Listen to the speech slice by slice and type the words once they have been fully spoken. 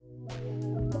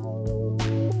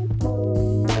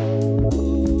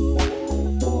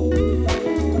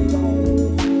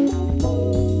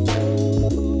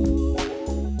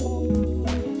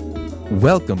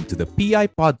Welcome to the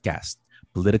PI Podcast,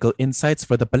 Political Insights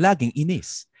for the Palaging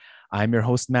Inis. I'm your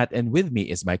host, Matt, and with me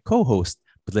is my co-host,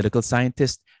 political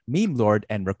scientist, meme lord,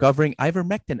 and recovering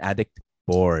ivermectin addict,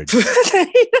 Borge.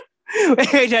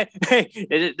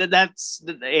 That's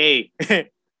hey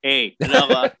hey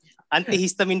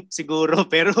antihistamine siguro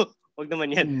pero wag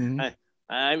naman yan.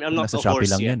 I'm not Nasa a Shopee horse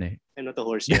lang yet. yan eh. I'm not a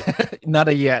horse yet. Not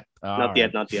a yet. Not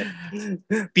yet.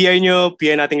 PI nyo,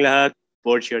 PI nating lahat.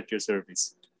 Board share at your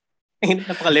service.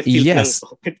 Napaka-left field Yes.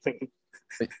 lang.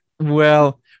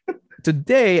 Well,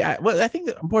 today, I think,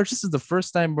 Borge, this is the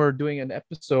first time we're doing an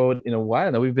episode in a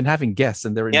while. Now, we've been having guests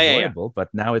and they're enjoyable,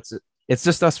 but now it's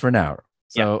just us for now.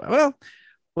 So,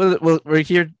 we're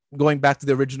here going back to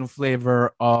the original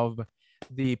flavor of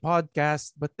the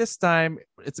podcast, but this time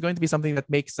it's going to be something that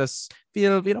makes us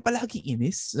feel, palagi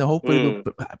inis. So hopefully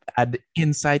we'll add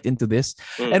insight into this.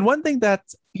 And one thing that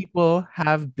people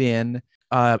have been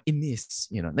inis,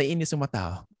 naiinis yung mga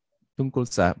tao tungkol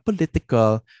sa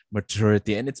political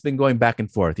maturity, and it's been going back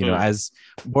and forth. As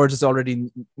Borges is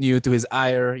already new to his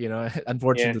ire,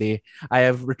 unfortunately, I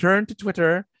have returned to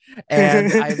Twitter,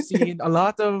 and I've seen a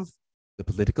lot of the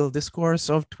political discourse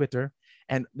of Twitter,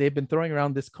 and they've been throwing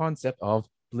around this concept of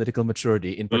political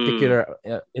maturity. In particular,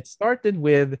 it started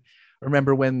with,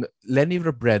 remember when Leni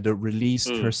Robredo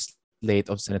released her slate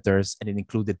of senators, and it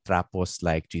included trapos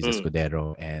like Jesus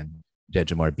Cordero and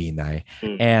Jejomar Binay.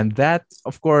 And that,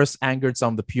 of course, angered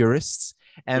some of the purists.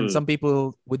 And some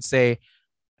people would say,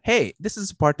 hey, this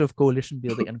is part of coalition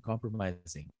building and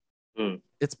compromising.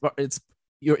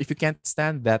 If you can't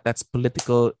stand that, that's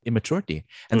political immaturity.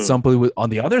 And some people on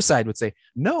the other side would say,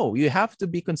 no, you have to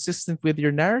be consistent with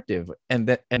your narrative and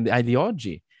the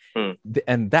ideology.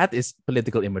 And that is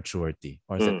political immaturity.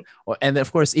 And of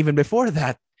course, even before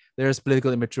that, there's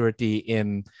political immaturity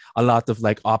in a lot of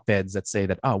like op-eds that say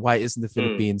that, why isn't the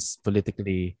Philippines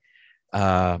politically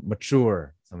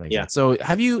mature? Something like that. So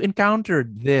have you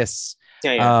encountered this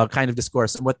kind of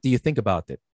discourse? And what do you think about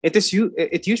it?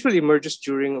 It usually emerges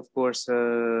during, of course,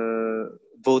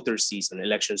 voter season,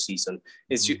 election season.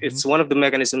 It's one of the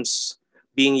mechanisms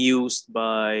being used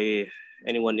by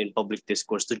anyone in public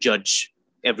discourse to judge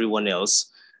everyone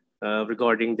else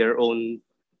regarding their own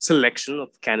selection of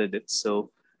candidates.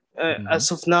 So as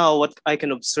of now, what I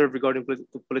can observe regarding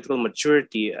political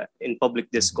maturity in public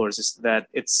discourse is that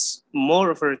it's more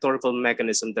of a rhetorical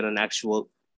mechanism than an actual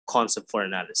concept for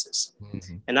analysis.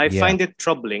 And I find it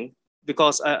troubling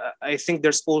because I think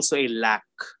there's also a lack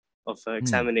of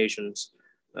examinations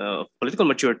of political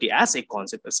maturity as a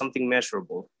concept, as something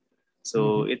measurable.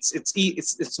 So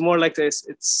it's more like this.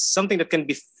 It's something that can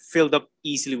be filled up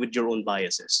easily with your own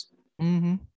biases.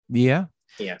 Yeah.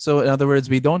 So in other words,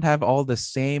 we don't have all the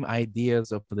same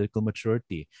ideas of political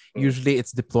maturity. Usually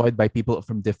it's deployed by people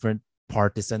from different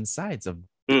partisan sides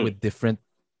with different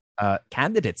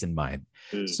candidates in mind.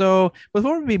 So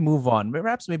before we move on,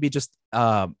 perhaps maybe just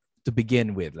to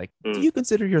begin with, like, do you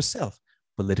consider yourself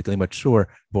politically mature,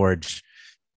 Borge?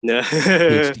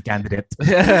 PhD candidate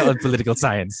on political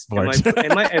science, Borge.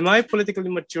 Am I politically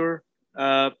mature?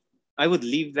 I would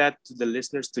leave that to the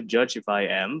listeners to judge if I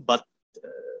am, but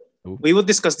we will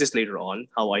discuss this later on,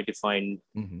 how I define,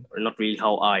 or not really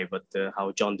how I, but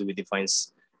how John Dewey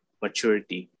defines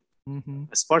maturity.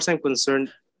 As far as I'm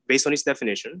concerned, based on his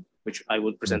definition, which I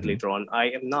will present later on,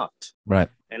 I am not. Right.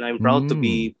 And I'm proud to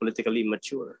be politically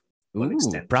immature.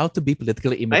 Proud to be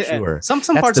politically immature. Some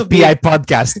That's parts the of PI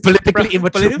podcast, politically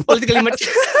immature. Politically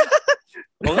immature.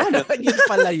 Yun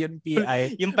pala yun,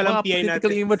 PI. Yung palang PI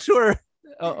politically immature.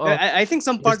 I think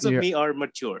some parts of me are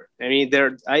mature. I mean,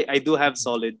 I do have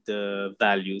solid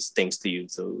values, thanks to you.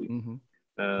 So,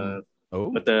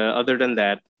 but other than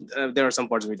that, there are some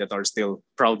parts of me that are still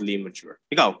proudly immature.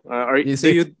 Ikaw,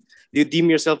 do you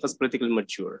deem yourself as politically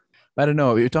mature? I don't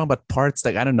know. You're talking about parts,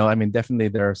 like, I don't know. I mean, definitely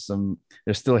there's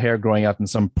still hair growing out in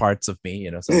some parts of me,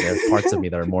 so there are parts of me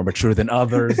that are more mature than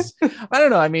others. I don't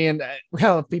know. I mean,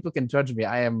 well, people can judge me.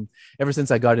 Ever since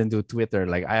I got into Twitter,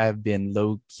 like, I have been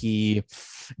low key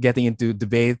getting into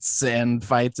debates and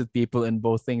fights with people in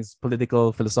both things,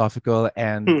 political, philosophical,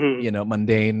 and,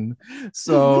 mundane.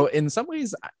 So in some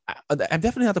ways, I'm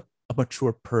definitely not a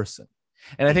mature person.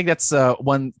 And I think that's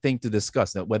one thing to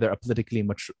discuss, whether a politically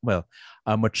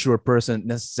a mature person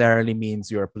necessarily means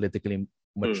you're a politically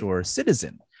mature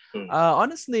citizen.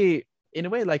 Honestly, in a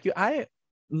way, like you, I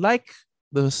like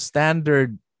the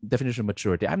standard definition of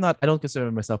maturity. I don't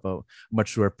consider myself a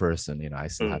mature person. I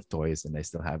still have toys and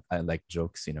I like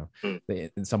jokes.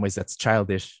 In some ways that's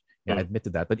childish. I admit to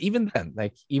that. But even then,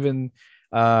 like even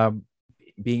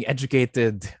being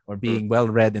educated or being well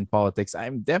read in politics,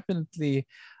 I'm definitely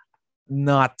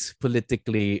not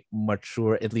politically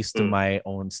mature, at least to my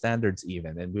own standards,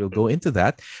 even. And we'll go into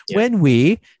that when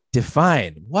we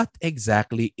define what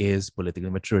exactly is political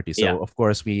maturity. So, of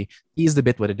course, we teased a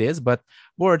bit what it is, but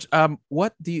Borj,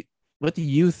 what do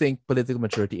you think political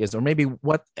maturity is, or maybe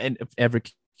what, and if ever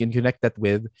can connect that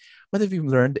with what have you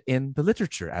learned in the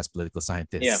literature as political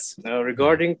scientists?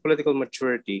 Regarding political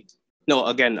maturity, no,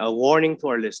 again, a warning to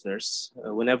our listeners: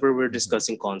 whenever we're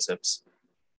discussing concepts,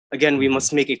 again, we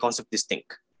must make a concept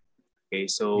distinct. Okay,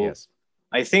 so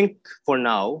I think for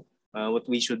now, what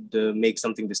we should make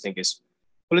something distinct is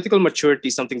political maturity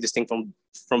is something distinct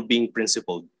from being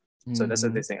principled. So that's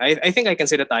the thing. I think I can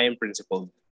say that I am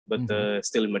principled, but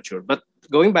still immature. But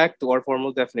going back to our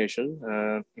formal definition,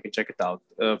 you can check it out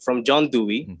from John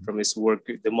Dewey, from his work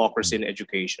Democracy in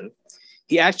Education.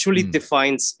 He actually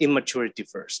defines immaturity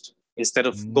first, instead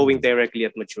of going directly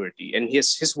at maturity. And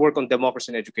his work on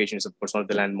democracy and education is, of course, one of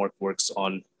the landmark works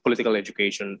on political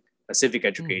education, civic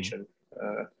education.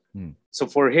 So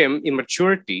for him,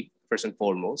 immaturity, first and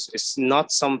foremost, is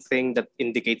not something that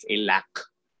indicates a lack.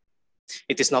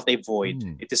 It is not a void.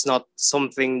 It is not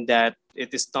something that,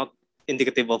 it is not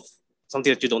indicative of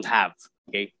something that you don't have.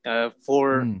 Okay.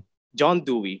 For John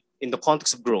Dewey, in the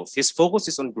context of growth, his focus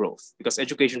is on growth because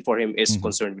education for him is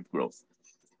concerned with growth.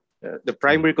 The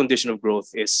primary condition of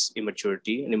growth is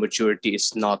immaturity, and immaturity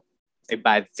is not a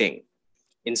bad thing.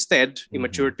 Instead,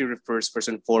 immaturity refers first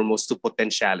and foremost to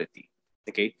potentiality.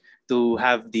 Okay, to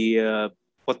have the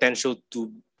potential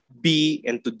to be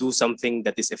and to do something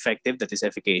that is effective, that is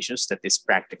efficacious, that is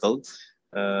practical.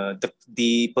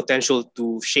 The potential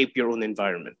to shape your own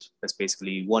environment. That's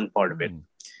basically one part of it.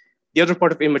 The other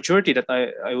part of immaturity that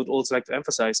I would also like to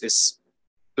emphasize is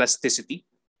plasticity.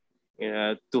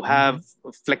 To have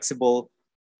flexible,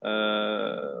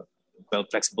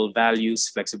 flexible values,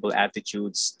 flexible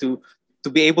attitudes, to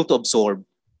be able to absorb,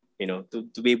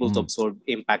 to be able to absorb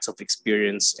impacts of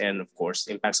experience and, of course,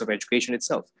 impacts of education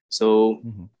itself. So,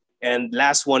 and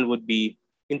last one would be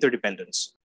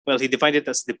interdependence. Well, he defined it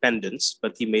as dependence,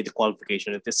 but he made the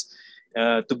qualification that this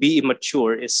to be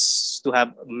immature is to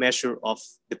have a measure of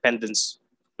dependence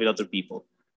with other people.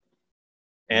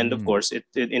 And of course,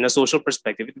 in a social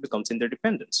perspective, it becomes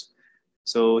interdependence.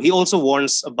 So he also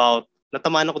warns about,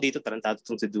 natamaan ako dito, tarantado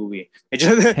itong si Dewey.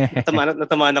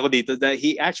 natamaan ako dito, that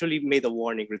he actually made a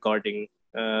warning regarding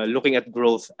looking at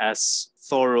growth as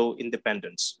thorough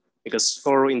independence. Because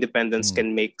thorough independence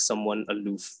can make someone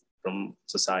aloof from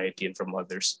society and from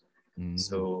others.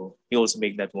 So he also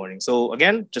made that warning. So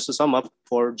again, just to sum up,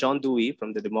 for John Dewey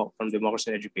from Democracy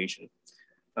in Education,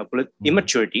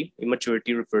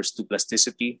 immaturity refers to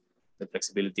plasticity, the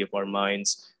flexibility of our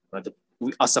minds,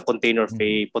 as a container of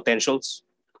a potential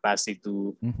capacity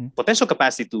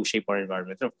to shape our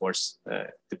environment, and of course,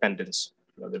 dependence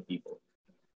on other people.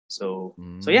 So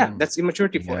yeah, that's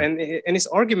immaturity. And his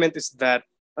argument is that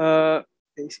to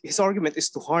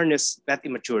harness that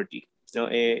immaturity,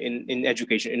 in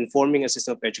education, in forming a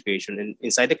system of education,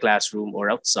 inside the classroom or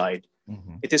outside.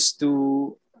 It is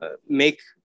to make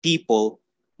people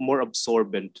more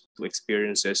absorbent to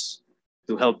experiences,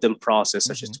 to help them process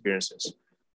such experiences,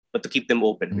 but to keep them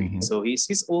open, really. So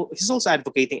he's also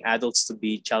advocating adults to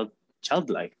be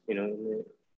childlike,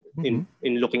 in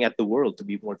looking at the world, to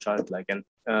be more childlike and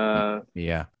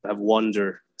have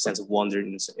wonder, sense of wonder,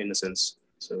 innocence.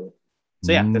 So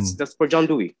yeah, that's for John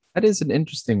Dewey. That is an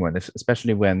interesting one,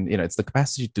 especially when it's the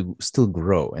capacity to still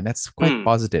grow, and that's quite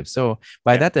positive. So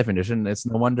by that definition, it's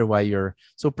no wonder why you're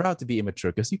so proud to be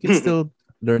immature, because you can still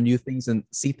learn new things and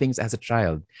see things as a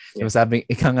child. It was having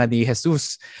ika nga ni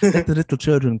Jesus, let the little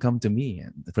children come to me,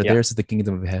 and for theirs is the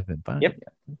kingdom of heaven.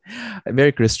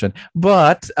 Very Christian.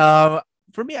 But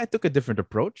for me, I took a different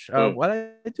approach. While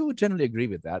I do generally agree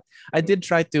with that, I did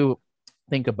try to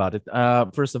think about it.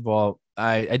 First of all,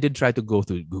 I did try to go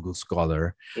through Google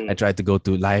Scholar. I tried to go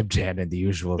to LiveGen and the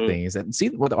usual things and see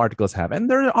what the articles have. And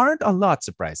there aren't a lot,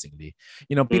 surprisingly.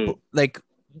 People like,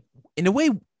 in a way,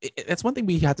 that's one thing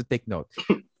we have to take note.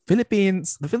 The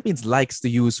Philippines likes to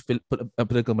use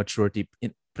political maturity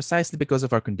precisely because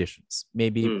of our conditions.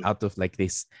 Maybe out of like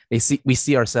this, we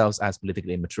see ourselves as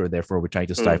politically immature, therefore we're trying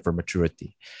to strive for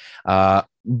maturity.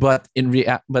 But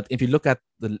if you look at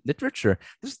the literature,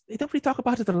 they don't really talk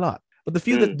about it a lot. But the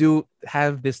few that do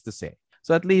have this to say.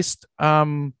 So at least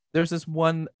there's this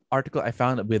one article I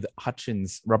found with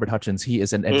Robert Hutchins. He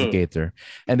is an educator,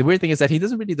 and the weird thing is that he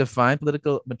doesn't really define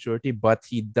political maturity, but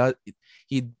he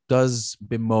does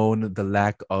bemoan the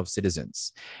lack of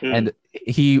citizens. And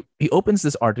he opens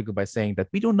this article by saying that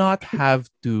we do not have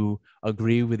to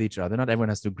agree with each other. Not everyone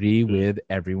has to agree with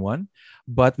everyone,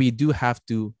 but we do have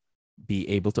to be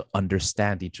able to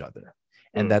understand each other.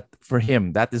 and that for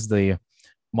him that is the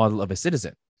model of a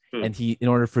citizen. And in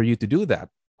order for you to do that,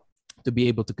 to be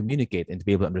able to communicate and to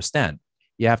be able to understand,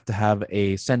 you have to have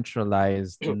a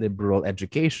centralized liberal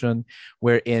education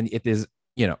wherein it is,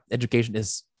 education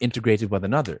is integrated with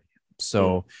another.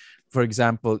 So, for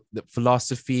example, the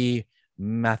philosophy,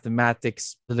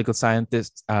 mathematics, political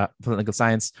science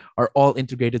are all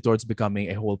integrated towards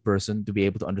becoming a whole person to be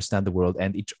able to understand the world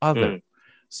and each other.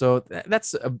 So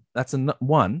that's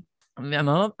one.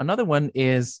 And another one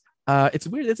is it's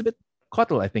weird. It's a bit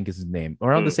Cottle, I think is his name,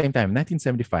 around the same time,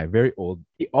 1975, very old.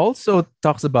 He also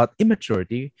talks about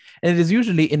immaturity, and it is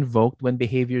usually invoked when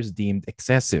behavior is deemed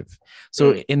excessive.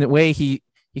 So in a way, he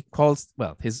calls,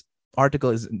 his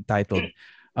article is entitled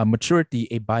Maturity,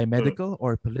 a Biomedical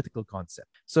or Political Concept.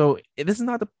 So this is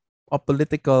not a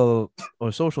political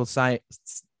or social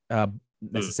science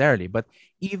necessarily, but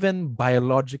even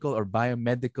biological or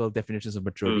biomedical definitions of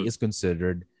maturity is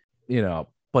considered,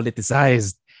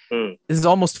 politicized. This is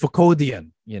almost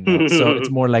Foucauldian, so it's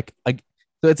more like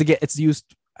it's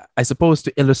used, I suppose,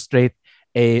 to illustrate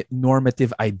a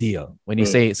normative ideal. When you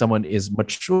say someone is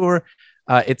mature,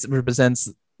 it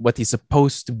represents what he's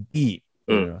supposed to be,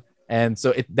 and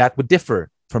so that would differ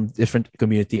from different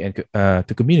community and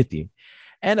to community.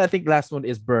 And I think last one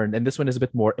is Burned, and this one is a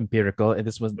bit more empirical. And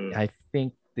this one, I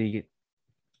think the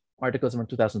article is from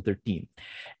 2013,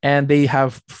 and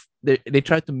they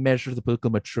try to measure the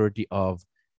political maturity of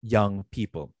young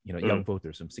people, young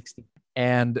voters from 16.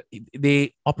 And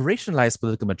they operationalize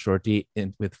political maturity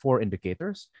with 4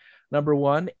 indicators. Number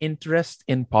 1, interest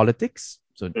in politics.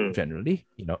 So generally,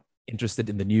 interested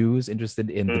in the news,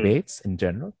 interested in debates in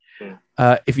general.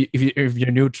 If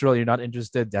you're neutral, you're not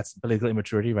interested, that's political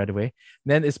immaturity right away.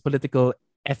 Then is political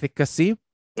efficacy.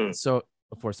 So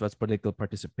of course, that's political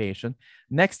participation.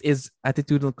 Next is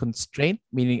attitudinal constraint,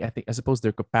 meaning I suppose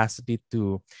their capacity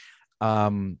to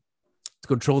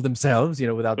control themselves,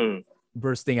 without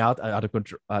bursting out of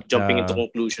control, jumping into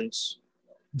conclusions,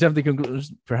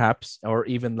 perhaps, or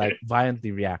even like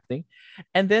violently reacting.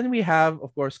 And then we have,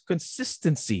 of course,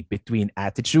 consistency between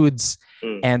attitudes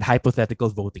and hypothetical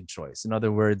voting choice. In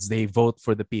other words, they vote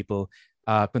for the people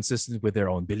consistent with their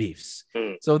own beliefs.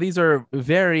 So these are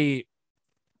very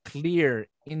clear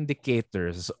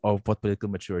indicators of what political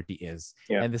maturity is,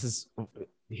 and this is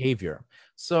behavior.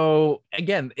 So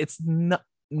again, it's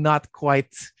not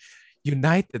quite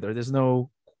united, or there's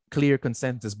no clear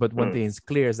consensus, but one thing is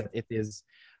clear is that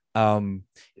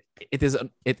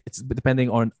it's depending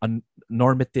on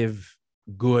normative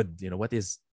good, what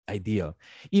is ideal.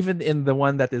 Even in the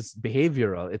one that is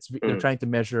behavioral, they're trying to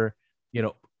measure,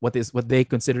 what they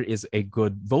consider is a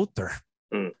good voter.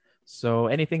 So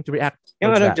anything to react?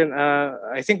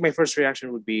 I think my first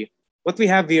reaction would be, what we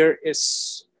have here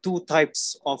is 2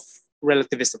 types of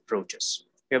relativist approaches.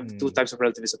 We have 2 types of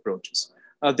relativist approaches.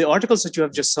 The articles that you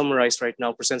have just summarized right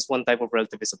now presents one type of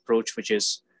relativist approach, which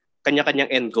is kanya-kanyang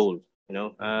end goal.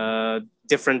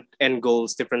 Different end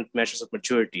goals, different measures of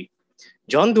maturity.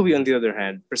 John Dewey, on the other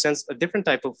hand, presents a different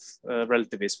type of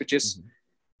relativist, which is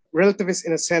relativist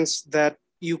in a sense that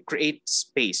you create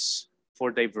space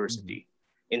for diversity.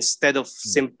 Instead of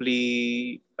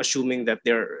simply assuming that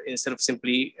instead of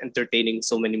simply entertaining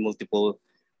so many multiple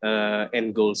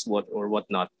end goals,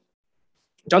 whatnot.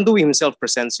 John Dewey himself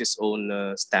presents his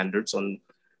own standards on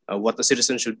what a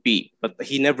citizen should be, but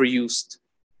he never used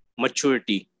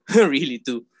maturity really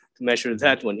to measure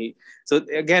that one. So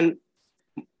again,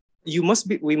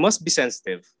 we must be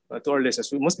sensitive to our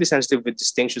listeners. We must be sensitive with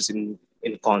distinctions in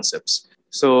concepts.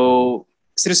 So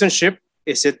citizenship,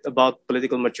 is it about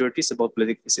political maturity? Is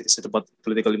it about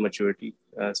political immaturity?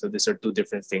 So these are 2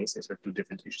 different things. These are 2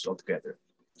 different issues altogether.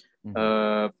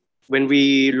 When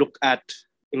we look at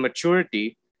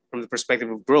immaturity from the perspective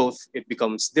of growth, it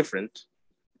becomes different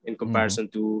in comparison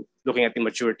to looking at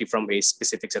immaturity from a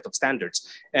specific set of standards.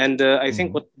 And I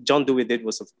think what John Dewey did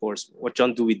was, of course,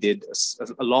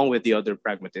 along with the other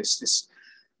pragmatists, is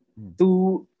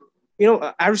to,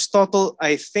 Aristotle,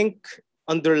 I think,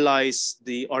 underlies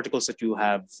the articles that you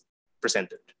have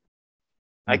presented.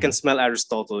 I can smell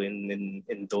Aristotle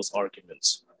in those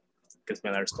arguments. I can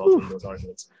smell Aristotle in those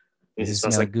arguments. It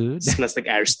smells like good. It smells like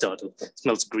Aristotle. It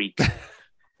smells Greek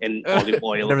and olive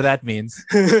oil. Whatever that means.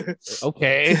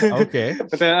 Okay.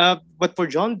 But for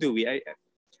John Dewey,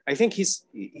 I think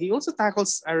he also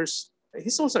tackles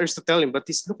he's also Aristotelian, but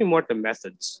he's looking more at the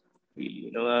methods, really.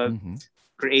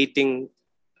 Creating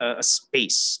a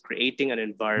space, creating an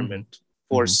environment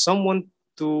for someone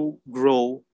to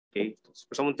grow.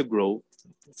 For someone to grow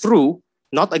through,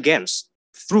 not against,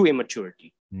 through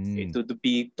immaturity. To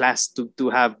be class, to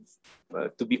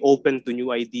be open to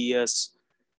new ideas,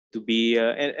 to be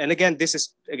and again this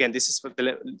is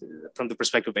from the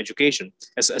perspective of education,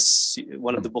 as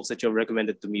one of the books that you have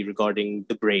recommended to me regarding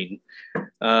the brain,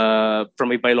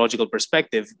 from a biological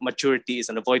perspective, maturity is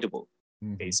unavoidable.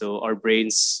 Okay, so our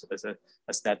brains,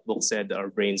 as that book said, our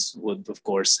brains would of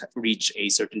course reach a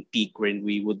certain peak when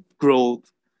we would grow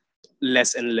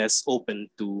less and less open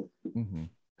to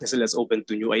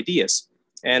new ideas.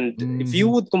 And if you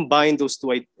would combine those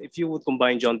two, if you would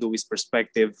combine John Dewey's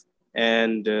perspective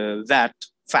and that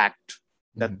fact,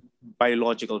 that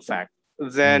biological fact,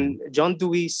 then John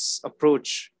Dewey's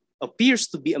approach appears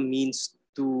to be a means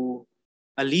to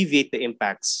alleviate the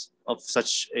impacts of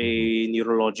such a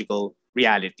neurological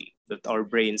reality, that our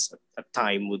brains at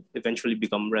time would eventually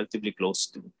become relatively close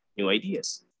to new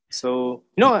ideas. So,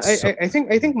 I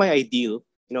think my ideal,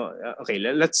 okay,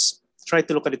 let's try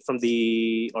to look at it from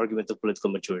the argument of political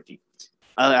maturity.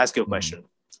 I'll ask you a question.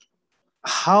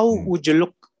 How would you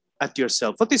look at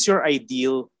yourself? What is your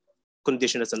ideal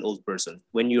condition as an old person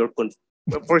when you're,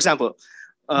 for example,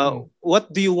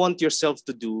 what do you want yourself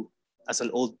to do as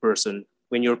an old person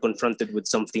when you're confronted with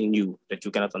something new that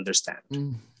you cannot understand?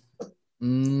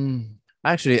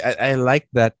 Actually, I like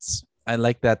that. I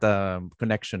like that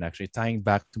connection, actually, tying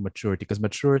back to maturity, because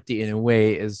maturity, in a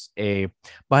way, is a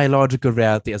biological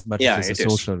reality as much as it's a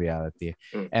social reality.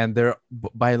 And there are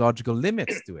biological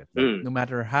limits to it. Like, no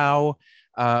matter how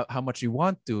much you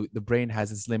want to, the brain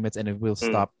has its limits, and it will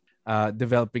stop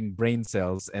developing brain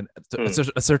cells. And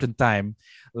at a certain time,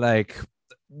 like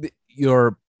the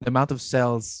amount of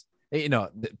cells,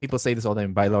 people say this all the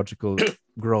time, biological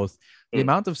growth, the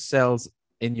amount of cells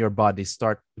in your body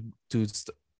start to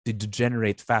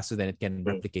degenerate faster than it can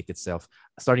replicate itself,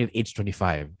 starting at age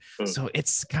 25. So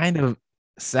it's kind of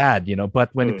sad, but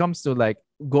when it comes to like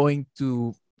going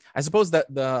to, I suppose that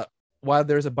while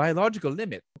there's a biological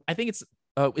limit, I think it's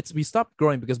we stop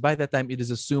growing because by that time it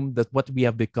is assumed that what we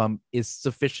have become is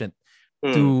sufficient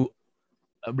to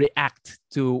react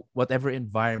to whatever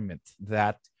environment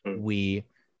that we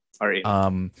are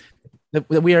in. That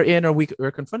we are in or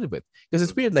we're confronted with. Because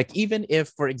it's weird, like even if,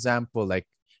 for example, like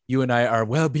you and I are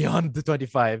well beyond the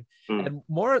 25 and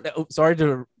more, sorry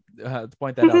to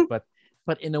point that out,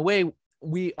 but in a way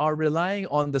we are relying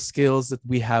on the skills that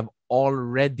we have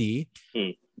already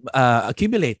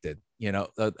accumulated,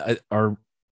 our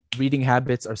reading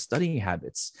habits, our studying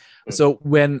habits. So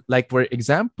when, like, for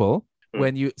example,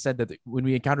 when you said that when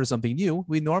we encounter something new,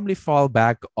 we normally fall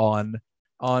back on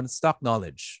stock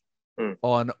knowledge,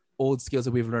 on old skills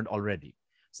that we've learned already.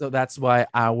 So that's why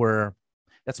our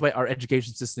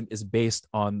education system is based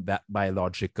on that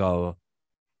biological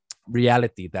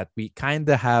reality, that we kind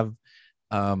of have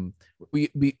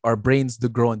our brains do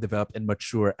grow and develop and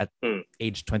mature at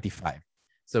age 25.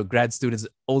 So grad students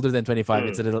older than 25,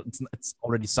 it's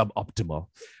already suboptimal.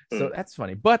 So that's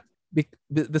funny. But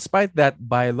despite that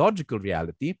biological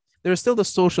reality, there's still the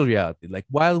social reality. Like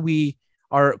while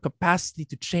our capacity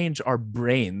to change our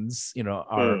brains,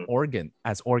 our organs,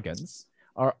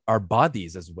 our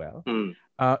bodies as well.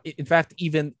 In fact,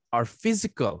 even our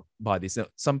physical bodies.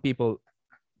 Some people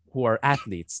who are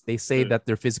athletes, they say that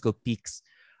their physical peaks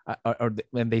are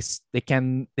when they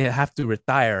have to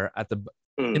retire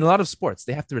in a lot of sports.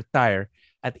 They have to retire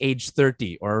at age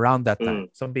 30 or around that time.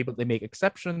 Some people, they make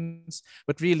exceptions,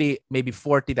 but really maybe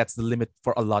 40, that's the limit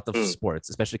for a lot of sports,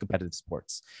 especially competitive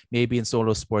sports. Maybe in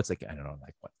solo sports, like, I don't know,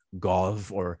 like what,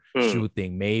 golf or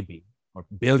shooting, maybe, or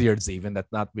billiards even,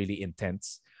 that's not really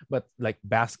intense. But like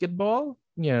basketball,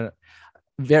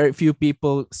 very few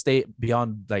people stay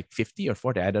beyond like 50 or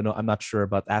 40. I don't know. I'm not sure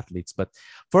about athletes, but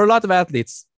for a lot of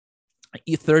athletes,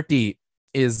 30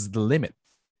 is the limit.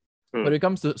 When it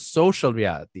comes to social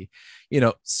reality,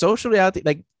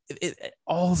 like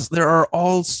there are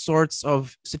all sorts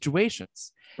of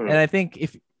situations. And I think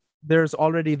if there's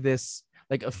already this,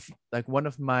 like one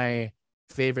of my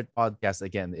favorite podcasts,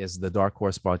 again, is the Dark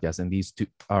Horse podcast, and these two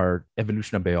are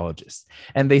evolutionary biologists.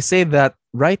 And they say that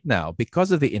right now,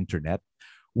 because of the internet,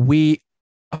 we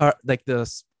are like the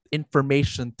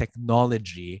information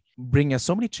technology bring us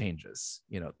so many changes,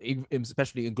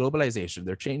 especially in globalization.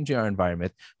 They're changing our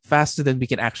environment faster than we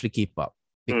can actually keep up,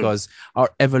 because our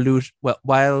evolution,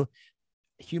 while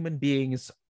human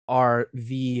beings are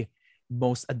the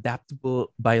most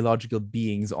adaptable biological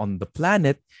beings on the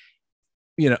planet,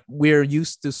 we're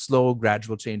used to slow,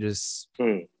 gradual changes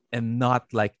and not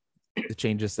like the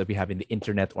changes that we have in the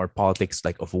internet or politics,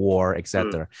 like of war,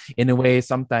 etc. In a way,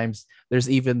 sometimes there's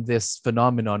even this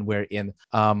phenomenon wherein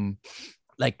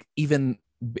like even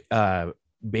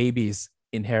babies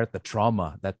inherit the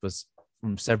trauma that was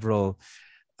from several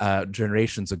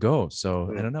generations ago.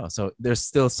 So I don't know. So there's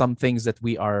still some things that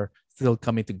we are still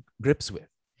coming to grips with.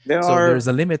 There's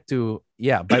a limit to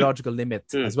biological limit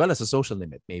as well as a social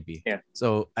limit, maybe.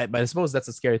 But I suppose that's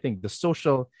a scary thing. The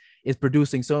social is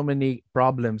producing so many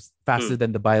problems faster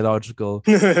than the biological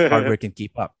hardware can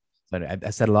keep up. But I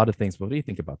said a lot of things. But what do you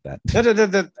think about that?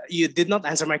 You did not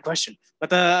answer my question.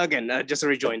 But again, just a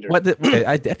rejoinder.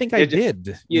 I think I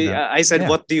did. I said,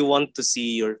 what do you want to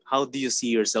see, or how do you see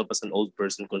yourself as an old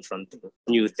person confronting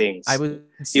new things? I would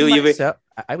see myself.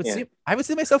 I would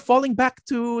see myself falling back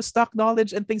to stock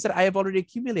knowledge and things that I have already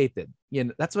accumulated.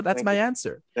 That's my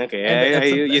answer.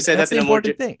 Okay, you said that in a more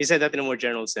thing. You said that in a more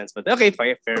general sense. But okay,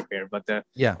 fair. But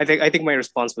I think my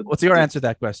response would. What's your answer to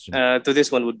that question? To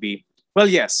this one would be. Well,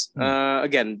 yes.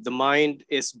 Again, the mind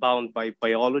is bound by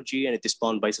biology and it is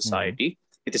bound by society.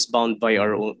 It is bound by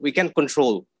our own. We can't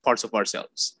control parts of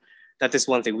ourselves. That is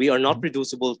one thing. We are not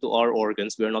reducible to our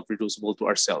organs. We are not reducible to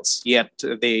our cells. Yet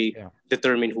they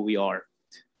determine who we are.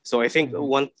 So I think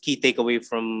one key takeaway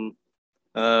from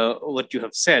what you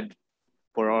have said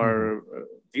for our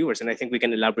viewers, and I think we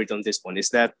can elaborate on this one, is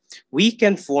that we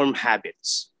can form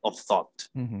habits of thought.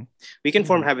 We can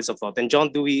form habits of thought. And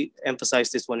John Dewey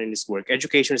emphasized this one in his work.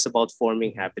 Education is about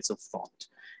forming habits of thought.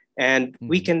 And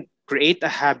we can create a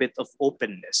habit of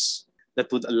openness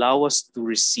that would allow us to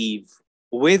receive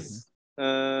with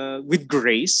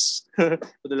grace,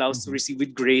 would allow us to receive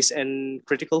with grace and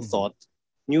critical thought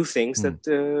new things that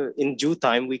in due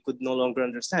time we could no longer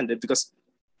understand it. Because,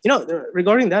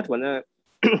 regarding that one,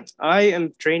 I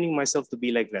am training myself to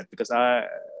be like that because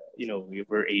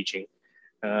we're aging.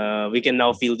 We can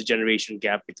now feel the generation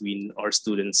gap between our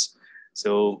students.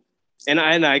 So, and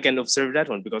I can observe that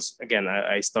one because again,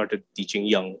 I started teaching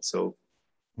young. So,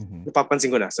 napapansin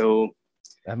ko na. So,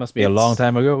 that must be a long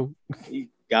time ago.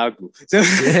 Gago. So,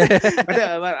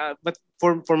 but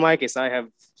for my case,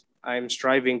 I'm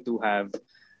striving to have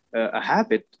a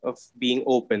habit of being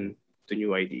open to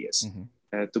new ideas.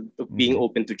 To being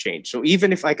open to change. So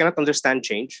even if I cannot understand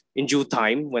change in due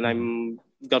time, when I'm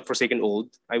godforsaken old,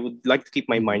 I would like to keep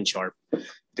my mind sharp.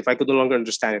 If I could no longer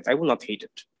understand it, I will not hate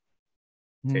it.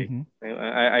 Okay,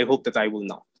 I hope that I will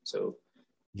not. So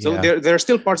there are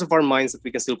still parts of our minds that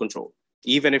we can still control,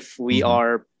 even if we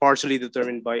are partially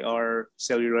determined by our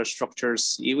cellular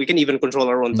structures. We can even control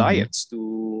our own diets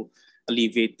to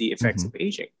alleviate the effects of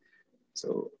aging.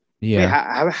 So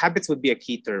habits would be a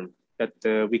key term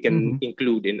that we can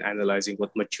include in analyzing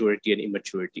what maturity and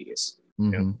immaturity is.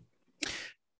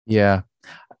 Yeah.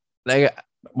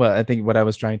 I think what I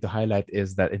was trying to highlight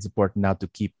is that it's important now to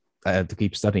keep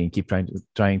studying, keep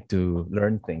trying to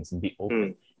learn things and be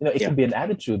open. It can be an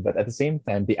attitude, but at the same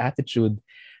time, the attitude,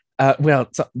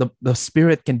 the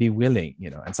spirit can be willing,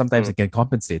 and sometimes it can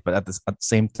compensate, but at the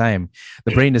same time,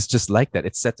 the brain is just like that.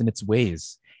 It's set in its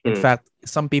ways. In fact,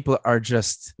 some people are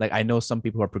just like, I know some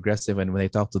people who are progressive, and when they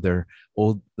talk to their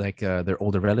their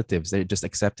older relatives, they just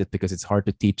accept it because it's hard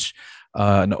to teach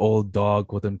an old dog,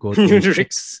 quote unquote.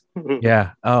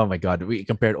 Yeah. Oh my God. We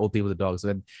compared old people to dogs.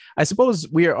 And I suppose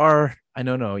we are, I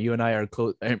don't know, you and I are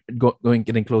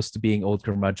getting close to being old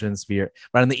curmudgeons.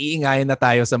 Parang naiingayan na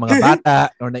tayo sa mga bata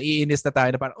or naiinis na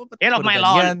tayo na parang, get off my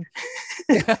lawn.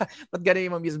 Ba't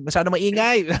ganyan yung masyado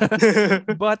maingay?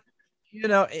 But,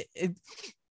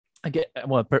 again,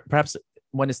 perhaps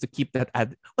one is to keep that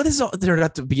this is all there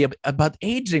not to be about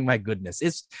aging. My goodness,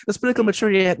 it's this political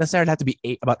maturity necessarily have to be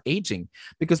about aging,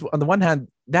 because on the one hand,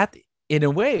 that in a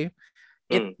way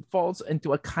it falls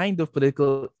into a kind of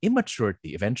political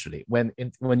immaturity eventually when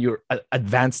you're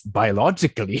advanced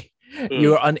biologically.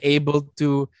 You're unable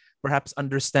to perhaps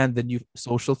understand the new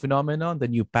social phenomenon, the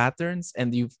new patterns,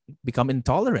 and you become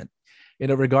intolerant.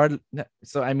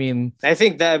 So I mean, I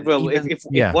think that if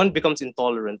one becomes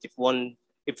intolerant,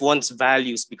 if one's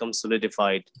values become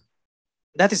solidified,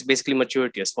 that is basically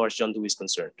maturity as far as John Dewey is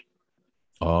concerned.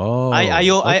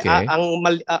 Ayaw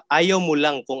mo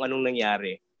lang kung anong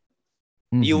nangyari.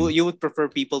 You would prefer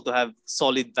people to have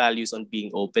solid values on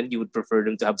being open. You would prefer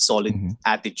them to have solid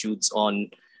attitudes on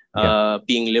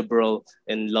being liberal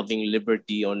and loving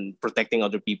liberty, on protecting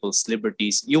other people's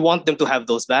liberties. You want them to have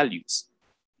those values.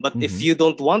 But if you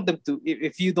don't want them to,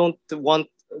 if you don't want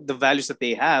the values that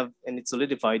they have and it's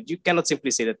solidified, you cannot simply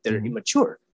say that they're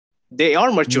immature. They are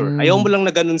mature. Ayaw mo lang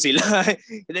na ganun sila.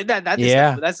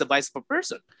 That's the vice of a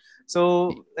person.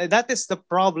 So that is the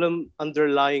problem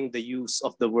underlying the use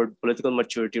of the word political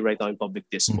maturity right now in public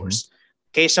discourse.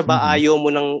 Kaysa ba ayaw mo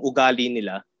ng ugali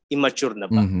nila, immature na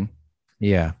ba?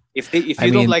 Yeah. If you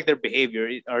don't like their behavior,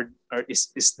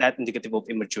 is that indicative of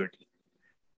immaturity?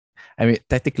 I mean,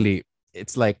 technically,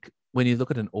 it's like when you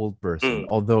look at an old person,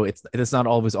 although it is not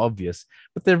always obvious,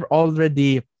 but they're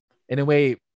already, in a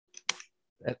way,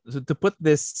 to put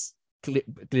this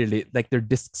clearly like their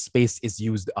disk space is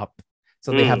used up.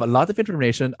 So they have a lot of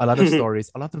information, a lot of stories,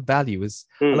 a lot of values,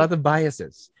 a lot of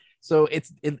biases. So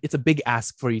it's a big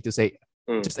ask for you to say,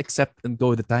 just accept and go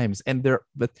with the times. And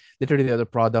but literally they're the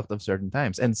product of certain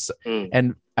times. And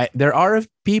there are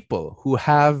people who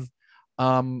have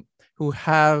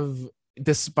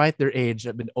despite their age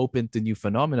have been open to new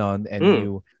phenomenon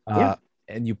and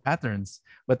new patterns,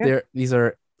 but these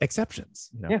are exceptions,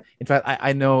 you know. In fact,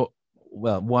 I know,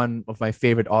 well, one of my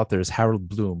favorite authors, Harold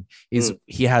Bloom,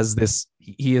 he has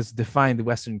defined the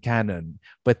Western canon,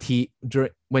 but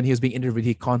when he was being interviewed,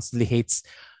 he constantly hates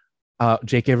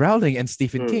J.K. Rowling and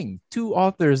Stephen King, two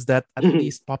authors that at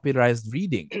least popularized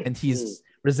reading, and he's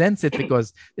resents it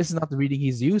because this is not the reading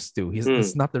he's used to.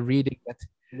 It's not the reading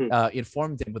that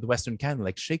informed him with Western canon,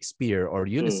 like Shakespeare or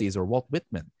Ulysses or Walt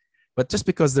Whitman. But just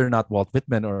because they're not Walt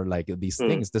Whitman or like these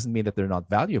things doesn't mean that they're not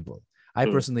valuable. I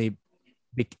personally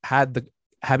had the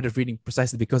habit of reading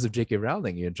precisely because of J.K.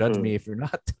 Rowling. You judge me if you're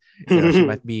not. You know, she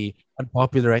might be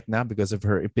unpopular right now because of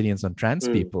her opinions on trans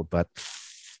people, but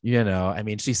you know, I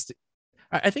mean,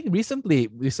 I think recently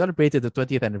we celebrated the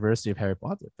 20th anniversary of Harry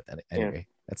Potter. But anyway,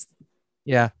 that's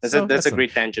a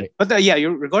great tangent. But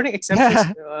regarding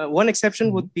exceptions, one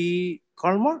exception would be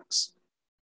Karl Marx.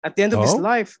 At the end of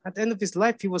his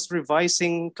life, he was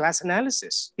revising class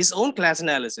analysis, his own class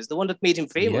analysis, the one that made him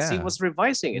famous. He was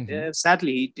revising it.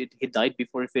 Sadly, he died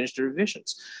before he finished the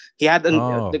revisions. He had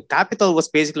the Capital was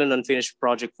basically an unfinished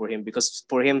project for him, because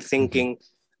for him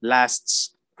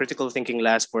critical thinking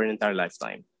lasts for an entire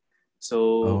lifetime.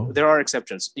 So there are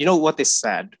exceptions. You know what is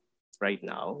sad right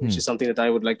now, which is something that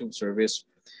I would like to observe, is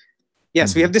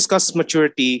yes, we have discussed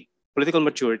maturity, political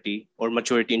maturity, or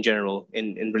maturity in general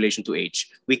in relation to age.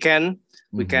 We can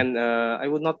I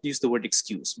would not use the word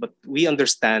excuse, but we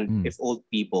understand if old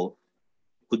people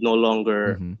could no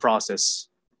longer process,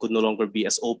 could no longer be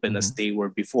as open as they were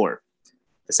before.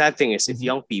 The sad thing is, if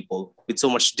young people with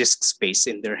so much disk space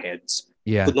in their heads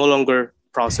could no longer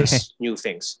process new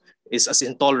things, is as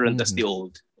intolerant as the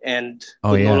old, and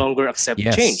could no longer accept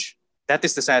change. That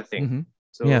is the sad thing.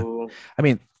 So I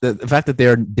mean, the fact that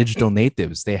they're digital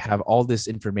natives, they have all this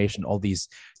information, all these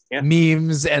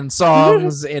memes and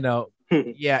songs, you know.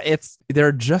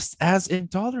 They're just as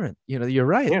intolerant. You know, you're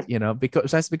right. You know,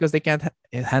 because they can't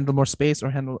handle more space or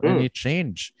handle any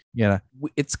change. Yeah,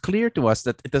 it's clear to us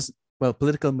that it does. Well,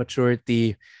 political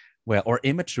maturity, or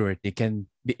immaturity can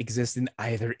exist in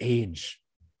either age.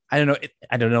 I don't know.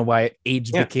 I don't know why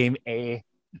age became a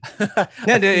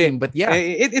theme, but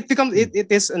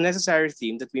it is a necessary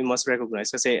theme that we must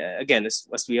recognize. Because again, as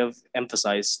we have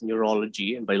emphasized,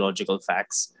 neurology and biological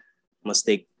facts must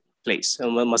take place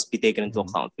and must be taken into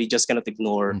account. We just cannot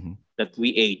ignore that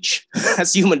we age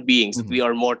as human beings, that we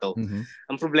are mortal.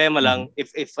 Ang problema lang,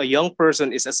 if a young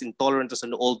person is as intolerant as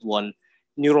an old one,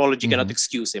 neurology cannot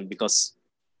excuse him, because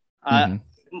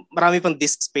marami pang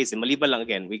disk space. Maliban lang,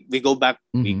 again, we go back,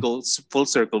 we go full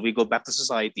circle, we go back to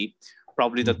society.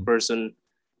 Probably that person,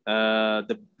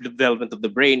 the development of the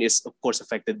brain is of course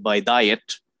affected by diet.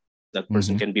 That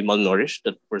person can be malnourished.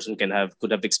 That person could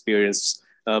have experienced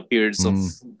periods of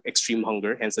extreme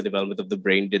hunger. Hence, the development of the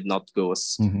brain did not go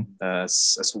as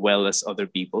well as other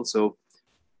people. So,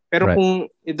 pero kung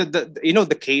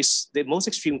the most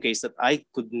extreme case that I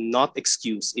could not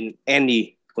excuse in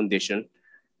any condition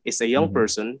is a young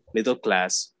person, middle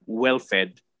class,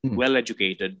 well-fed,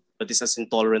 well-educated, but is as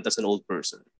intolerant as an old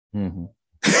person.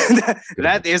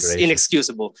 That is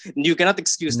inexcusable. You cannot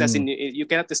excuse that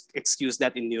excuse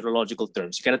that in neurological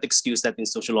terms. You cannot excuse that in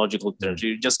sociological terms.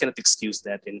 You just cannot excuse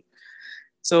that in.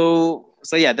 So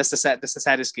yeah, that's the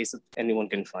saddest case that anyone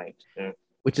can find.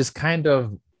 Which is kind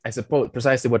of, I suppose,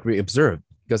 precisely what we observed,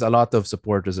 because a lot of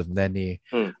supporters of Lenny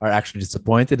are actually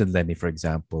disappointed in Lenny, for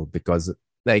example, because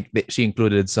she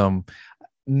included some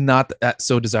not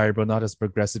so desirable, not as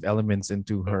progressive elements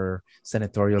into her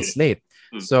senatorial slate.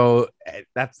 So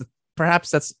that's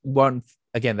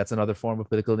another form of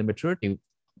political immaturity,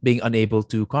 being unable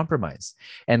to compromise.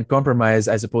 And compromise,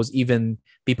 I suppose, even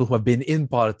people who have been in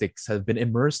politics, have been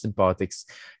immersed in politics,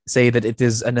 say that it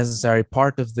is a necessary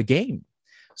part of the game.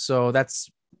 So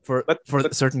that's for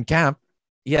a certain camp.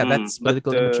 Yeah, that's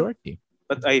political immaturity.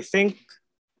 But I think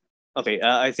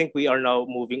I think we are now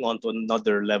moving on to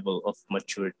another level of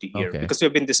maturity here, because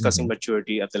we've been discussing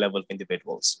maturity at the level of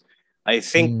individuals. I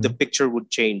think the picture would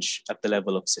change at the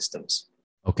level of systems.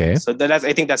 Okay. So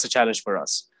I think that's a challenge for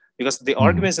us, because the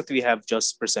arguments that we have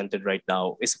just presented right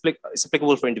now is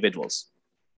applicable for individuals.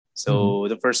 So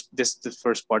the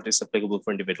first part is applicable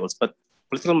for individuals, but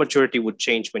political maturity would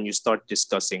change when you start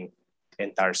discussing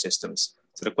entire systems.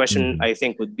 So the question I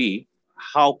think would be,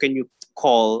 how can you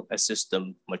call a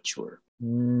system mature?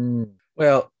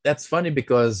 Well, that's funny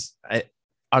because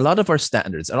a lot of our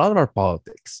standards, a lot of our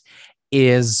politics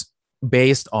is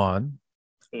based on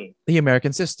the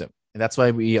American system. And that's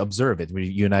why we observe it.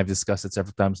 You and I have discussed it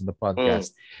several times in the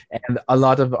podcast. And a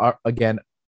lot of our, again,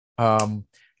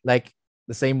 like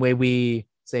the same way we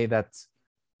say that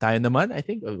tayo naman, I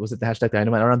think, was it the hashtag tayo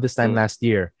naman around this time last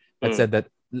year that said that,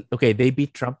 okay, they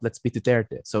beat Trump, let's beat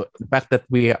Duterte. So the fact that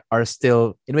we are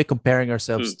still, in a way, comparing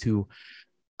ourselves to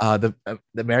the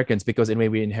Americans, because in a way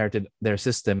we inherited their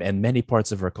system and many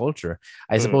parts of our culture,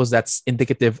 I suppose that's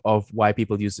indicative of why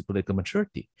people use political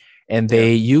maturity. And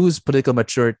they use political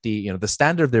maturity, the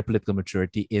standard of their political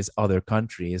maturity is other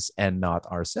countries and not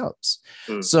ourselves.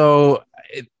 So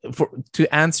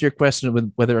to answer your question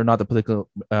with whether or not the political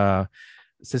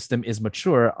system is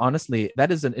mature, honestly,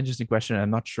 that is an interesting question. I'm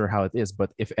not sure how it is,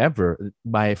 but if ever,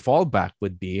 my fallback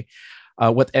would be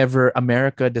whatever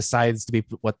America decides to be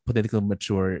what political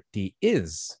maturity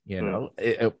is.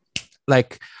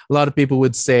 Like a lot of people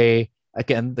would say,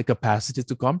 again, the capacity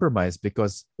to compromise,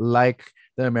 because like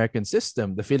the American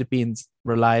system, the Philippines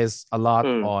relies a lot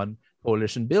on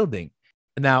coalition building.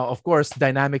 Now, of course,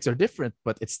 dynamics are different,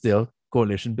 but it's still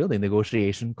coalition building,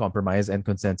 negotiation, compromise, and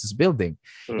consensus building.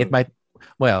 It might,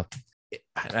 well,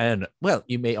 I don't know. Well,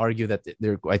 you may argue that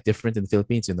they're quite different in the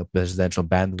Philippines in the presidential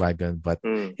bandwagon, but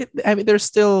there's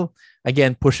still,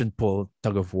 again, push and pull,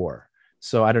 tug of war.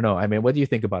 So I don't know. I mean, what do you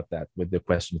think about that with the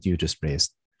question that you just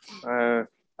raised?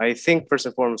 I think first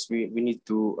and foremost, we need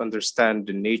to understand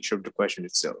the nature of the question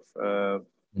itself.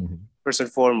 First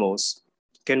and foremost,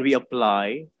 can we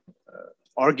apply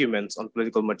arguments on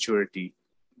political maturity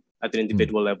at an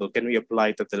individual level? Can we apply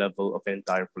it at the level of an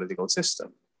entire political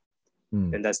system?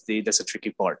 And that's a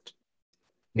tricky part.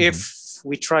 If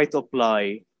we try to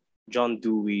apply John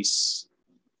Dewey's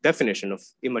definition of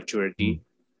immaturity,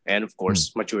 and of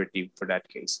course maturity for that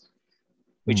case,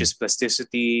 which is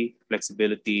plasticity,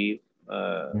 flexibility,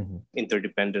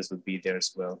 interdependence would be there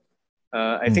as well.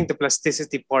 I think the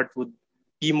plasticity part would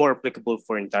be more applicable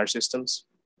for entire systems,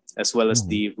 as well as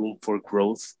the room for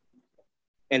growth.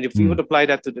 And if we would apply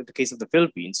that to the case of the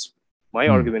Philippines, my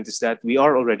argument is that we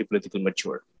are already politically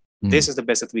mature. This is the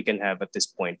best that we can have at this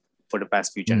point for the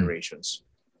past few generations.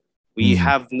 We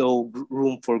have no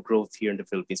room for growth here in the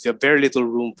Philippines. We have very little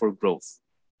room for growth.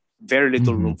 Very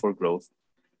little room for growth.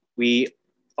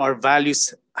 Our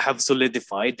values have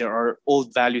solidified. There are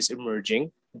old values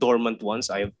emerging, dormant ones.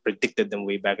 I have predicted them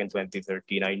way back in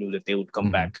 2013. I knew that they would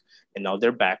come back, and now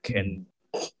they're back. And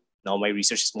now my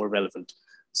research is more relevant.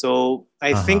 So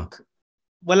I think,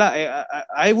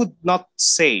 I would not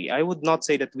say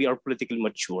that we are politically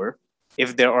mature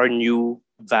if there are new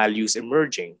values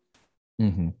emerging.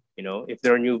 If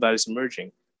there are new values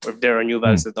emerging, or if there are new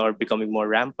values that are becoming more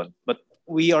rampant. But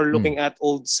we are looking at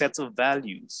old sets of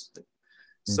values.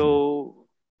 So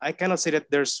I cannot say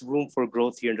that there's room for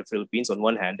growth here in the Philippines on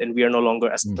one hand, and we are no longer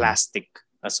as plastic,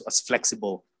 as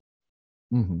flexible.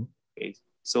 Okay.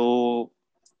 So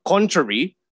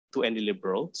contrary to any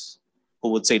liberals who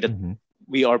would say that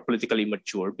we are politically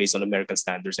mature based on American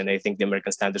standards, and I think the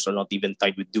American standards are not even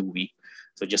tied with Dewey,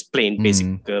 so just plain basic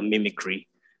mimicry.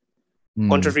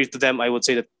 Contrary to them, I would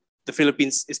say that the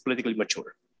Philippines is politically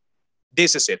mature.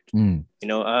 This is it.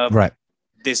 Right.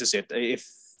 This is it.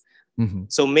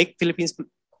 So make Philippines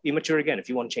immature again if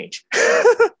you want change.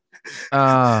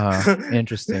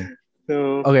 Interesting.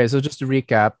 Okay, so just to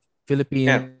recap,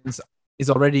 Philippines is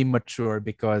already mature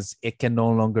because it can no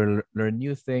longer learn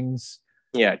new things.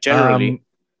 Yeah, generally.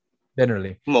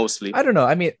 Mostly. I don't know.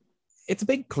 I mean, it's a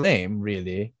big claim,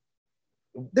 really.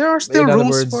 There are still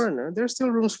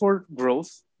rooms for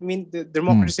growth. I mean, the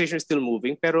democratization is still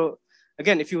moving. Pero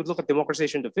again, if you would look at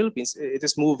democratization in the Philippines, it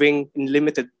is moving in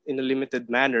a limited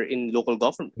manner in local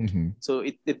government. So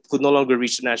it could no longer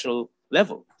reach the national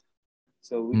level.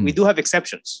 So we do have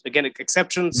exceptions. Again,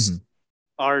 exceptions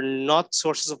are not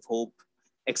sources of hope.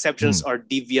 Exceptions are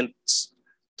deviants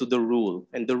to the rule,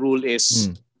 and the rule is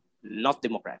not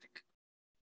democratic.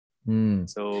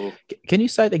 So can you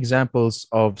cite examples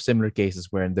of similar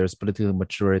cases where there's political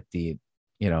maturity,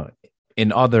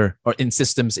 in other or in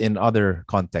systems in other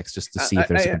contexts, just to see if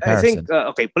there's a comparison?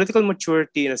 I think political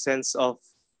maturity in a sense of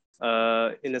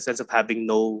having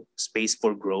no space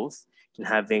for growth and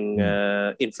having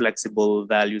inflexible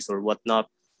values or whatnot.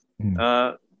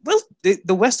 The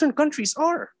Western countries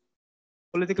are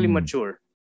politically mature.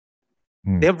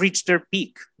 They have reached their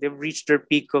peak. They've reached their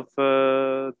peak of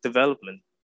development.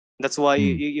 That's why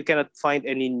you cannot find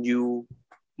any new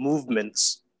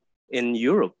movements in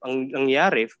Europe. Ang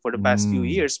nangyari for the past few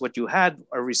years, what you had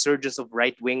are resurgence of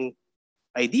right-wing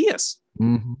ideas.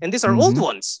 Mm-hmm. And these are old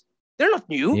ones. They're not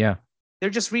new. Yeah. They're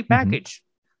just repackaged.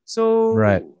 So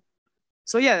right.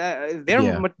 So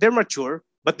they're mature,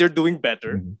 but they're doing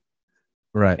better.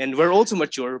 Right. And we're also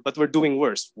mature, but we're doing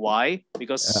worse. Why?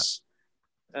 Because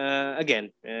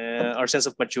again, our sense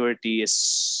of maturity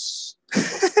is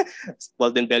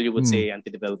Walden Bellew would say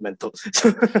anti-developmental.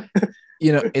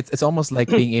 It's almost like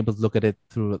being able to look at it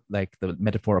through like the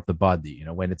metaphor of the body.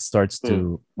 When it starts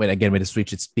to when it's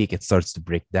reached its peak, it starts to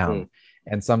break down.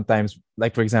 And sometimes,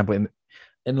 like for example,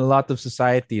 in a lot of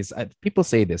societies, people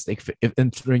say this, like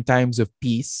during times of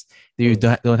peace, you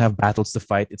don't have battles to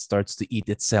fight, it starts to eat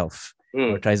itself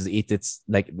or tries to eat its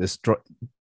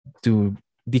to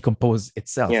decompose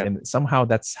itself. And somehow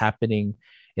that's happening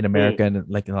in America and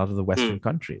like in a lot of the Western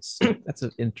countries. So that's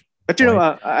an But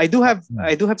I do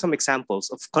have some examples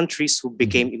of countries who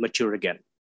became immature again.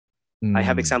 I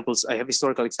have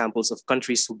historical examples of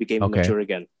countries who became immature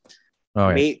again.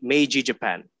 Meiji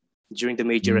Japan during the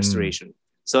Meiji Restoration.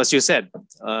 So as you said,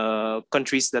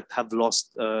 countries that have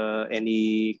lost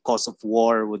any cause of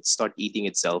war would start eating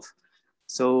itself.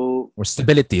 Or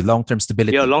stability, long-term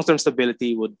stability. Yeah, long-term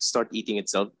stability would start eating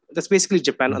itself. That's basically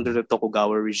Japan under the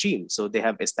Tokugawa regime. So they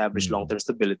have established long-term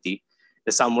stability.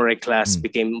 The samurai class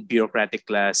became bureaucratic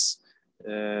class.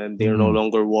 They are no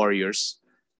longer warriors.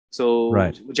 So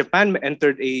Japan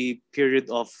entered a period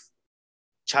of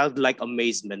childlike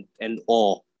amazement and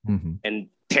awe and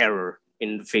terror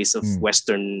in the face of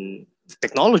Western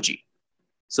technology.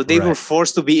 So they were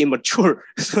forced to be immature.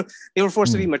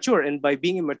 And by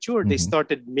being immature, they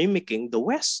started mimicking the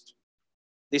West.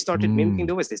 They started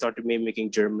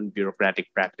mimicking German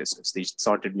bureaucratic practices. They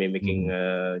started mimicking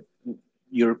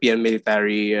European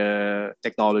military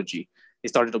technology. They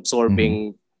started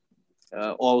absorbing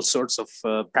all sorts of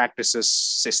practices,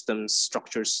 systems,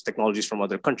 structures, technologies from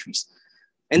other countries.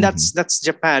 And that's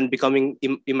Japan becoming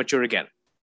immature again.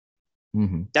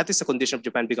 That is the condition of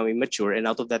Japan becoming mature, and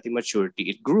out of that immaturity,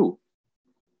 it grew.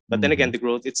 But then again, the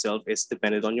growth itself is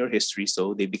dependent on your history,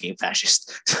 so they became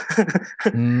fascist.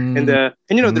 Regarding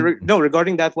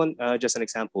that one, just an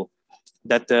example,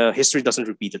 that history doesn't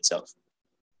repeat itself.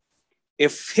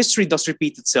 If history does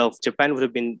repeat itself, Japan would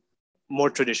have been more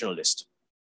traditionalist.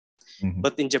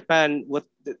 But in Japan,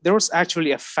 there was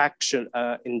actually a faction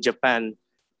in Japan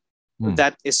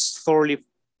that is thoroughly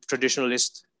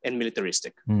traditionalist and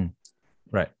militaristic.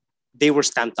 Right. They were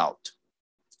stamped out.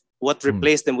 What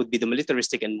replaced them would be the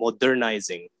militaristic and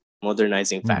modernizing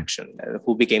faction,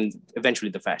 who became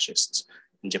eventually the fascists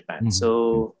in Japan.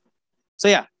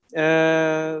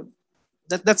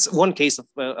 That's one case of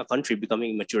a country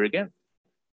becoming immature again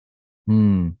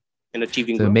and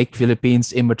achieving growth. Make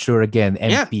Philippines immature again.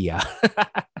 MP.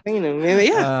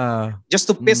 Just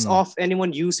to piss off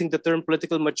anyone using the term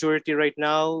political maturity right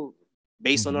now,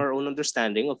 based on our own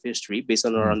understanding of history, based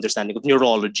on our understanding of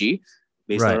neurology,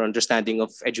 based on our understanding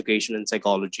of education and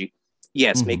psychology.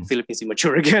 Yes, make Philippines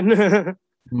immature again.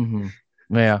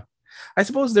 Yeah. I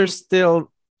suppose there's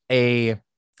still a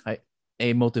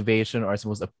motivation, or I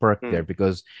suppose a perk there,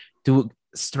 because to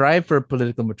strive for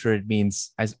political maturity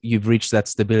means as you've reached that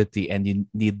stability and you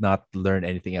need not learn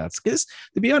anything else. Because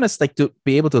to be honest, like to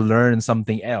be able to learn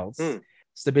something else,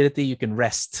 stability, you can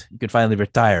rest, you can finally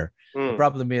retire. The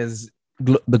problem is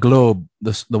the globe,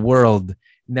 the world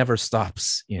never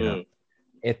stops.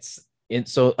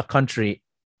 So a country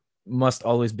must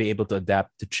always be able to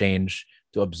adapt, to change,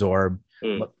 to absorb,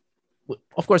 but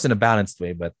of course in a balanced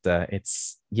way. But I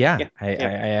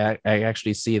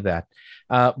actually see that.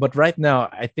 But right now,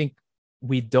 I think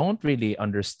we don't really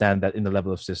understand that in the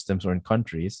level of systems or in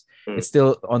countries. It's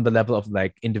still on the level of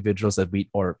like individuals that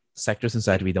or sectors in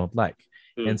society we don't like.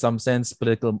 In some sense,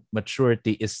 political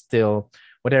maturity is still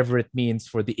whatever it means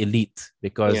for the elite,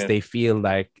 because they feel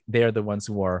like they're the ones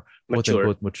who are quote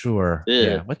unquote mature.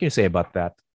 Yeah. What can you say about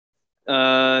that?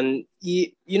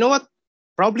 You know what?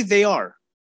 Probably they are.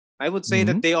 I would say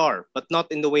that they are, but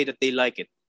not in the way that they like it.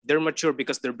 They're mature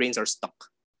because their brains are stuck.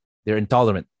 They're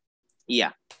intolerant.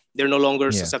 Yeah. They're no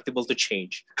longer susceptible to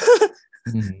change.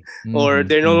 Or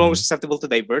they're no longer susceptible to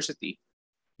diversity,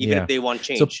 even if they want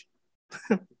change.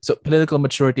 So political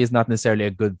maturity is not necessarily a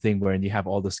good thing wherein you have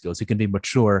all the skills. You can be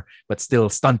mature but still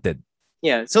stunted.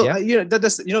 Yeah. So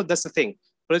that's the thing.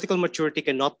 Political maturity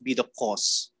cannot be the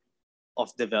cause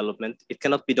of development. It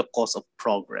cannot be the cause of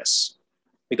progress,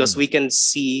 because we can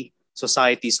see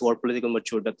societies who are political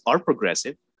mature that are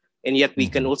progressive, and yet we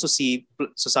can also see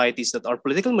societies that are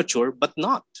political mature but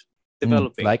not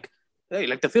developing. Like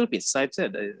the Philippines. As I've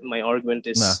said, my argument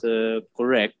is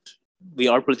correct. We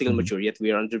are politically mature, yet we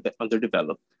are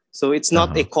underdeveloped. So it's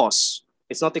not a cause.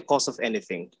 It's not a cause of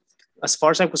anything. as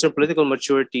far as I'm concerned, political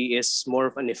maturity is more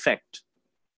of an effect.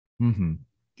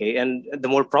 Okay, and the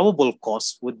more probable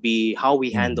cause would be how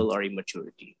we handle our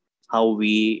immaturity, how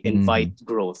we invite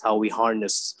growth, how we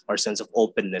harness our sense of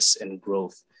openness and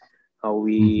growth, how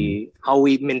we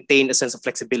maintain a sense of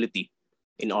flexibility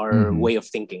in our way of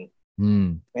thinking.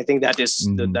 I think that is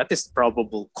that is the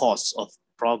probable cause of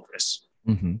progress.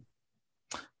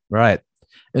 Right.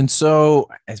 And so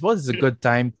I suppose it's a good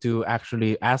time to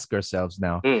actually ask ourselves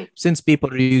now, since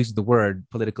people use the word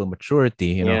political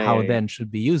maturity, how then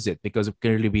should we use it? Because it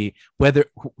clearly be whether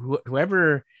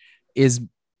whoever is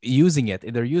using it,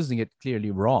 they're using it clearly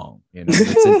wrong.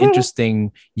 It's an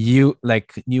interesting new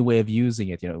way of using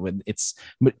it. When it's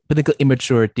political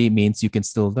immaturity means you can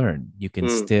still learn. You can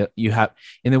still, you have,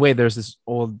 in a way, there's this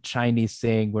old Chinese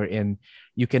saying wherein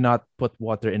you cannot put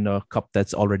water in a cup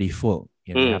that's already full.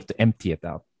 You have to empty it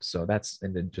out. So that's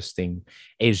an interesting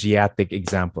Asiatic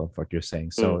example of what you're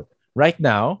saying. So right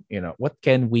now, what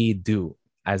can we do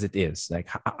as it is? Like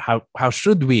how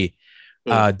should we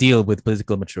deal with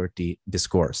political maturity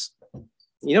discourse?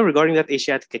 Regarding that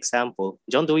Asiatic example,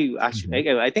 John Dewey actually,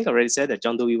 I think I already said that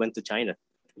John Dewey went to China.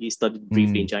 He studied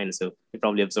briefly in China, so he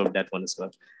probably absorbed that one as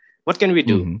well. What can we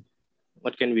do?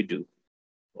 What can we do?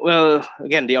 Well,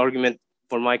 again, the argument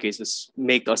for my case is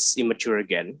make us immature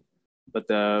again. But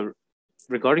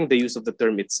regarding the use of the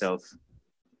term itself,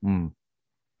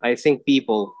 I think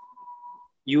people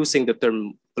using the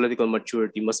term political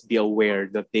maturity must be aware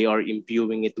that they are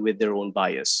imbuing it with their own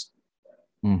bias,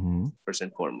 first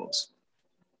and foremost.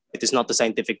 It is not the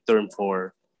scientific term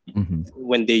for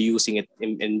when they're using it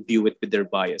and imbue it with their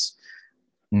bias.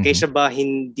 Kaysa ba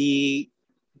hindi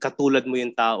katulad mo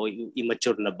yung tao,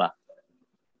 immature na ba?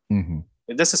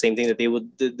 That's the same thing that they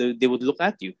would look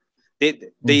at you.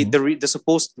 The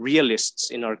supposed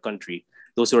realists in our country,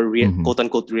 those who are quote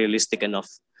unquote realistic enough,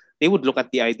 they would look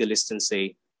at the idealists and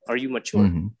say, "Are you mature?"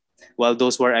 While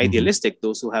those who are idealistic,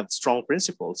 those who have strong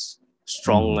principles,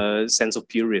 strong sense of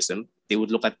purism, they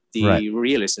would look at the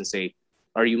realist and say,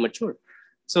 "Are you mature?"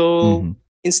 So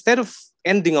instead of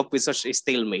ending up with such a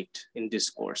stalemate in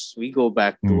discourse, we go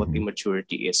back to what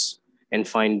immaturity is and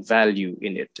find value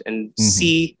in it and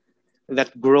see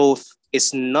that growth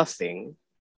is nothing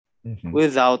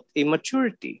without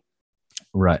immaturity.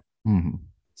 Right.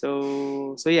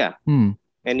 So yeah.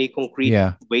 Any concrete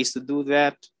ways to do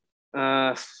that?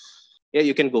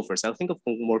 You can go first. I'll think of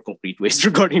more concrete ways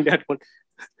regarding that one.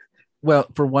 Well,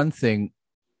 for one thing,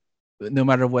 no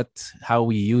matter how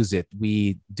we use it,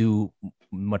 we do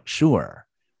mature,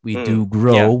 we do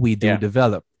grow, we do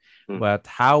develop. But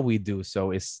how we do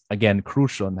so is, again,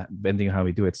 crucial, depending on how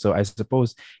we do it. So I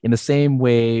suppose in the same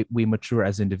way we mature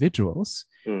as individuals,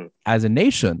 as a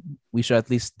nation, we should at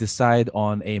least decide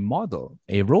on a model,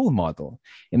 a role model.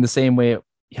 In the same way,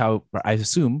 how I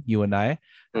assume you and I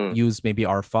use maybe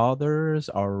our fathers,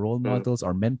 our role models,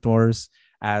 our mentors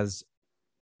as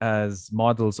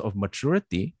models of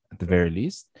maturity, at the very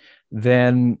least,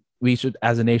 then we should,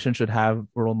 as a nation, should have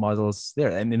role models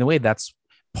there. And in a way, that's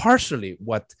partially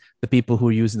what the people who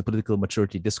are using the political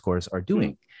maturity discourse are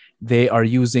doing. They are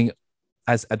using,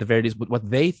 as at the very least, what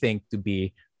they think to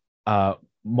be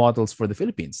models for the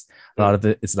Philippines. A lot of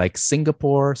it is like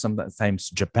Singapore, sometimes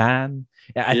Japan.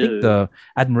 I think the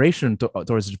admiration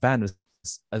towards Japan was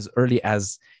as early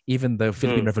as even the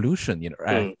Philippine Revolution.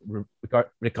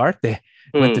 Ricarte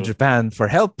went to Japan for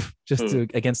help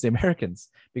against the Americans,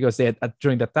 because they had,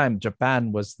 during that time,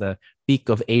 Japan was the peak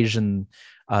of Asian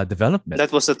development.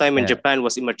 That was the time when Japan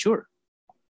was immature.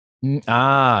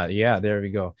 Yeah, there we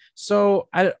go. So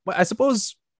I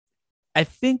suppose, I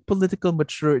think political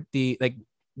maturity, like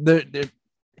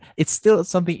it's still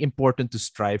something important to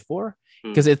strive for,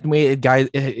 because it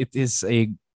is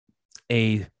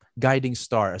a guiding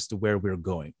star as to where we're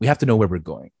going. We have to know where we're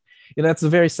going. That's a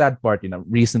very sad part.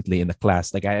 Recently in the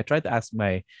class, like I tried to ask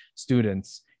my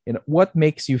students, what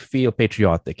makes you feel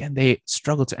patriotic, and they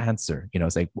struggle to answer.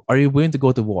 It's like, are you willing to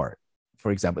go to war,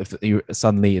 for example, if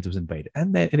suddenly it was invaded,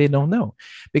 and they don't know.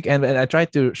 And I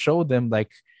tried to show them,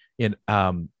 like, in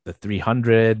the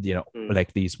 300,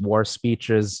 like these war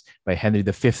speeches by Henry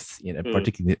V,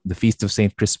 particularly the Feast of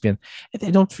Saint Crispin, and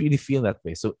they don't really feel that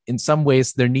way. So in some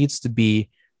ways, there needs to be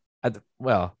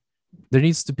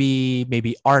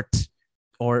maybe art,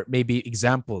 or maybe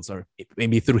examples, or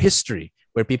maybe through history,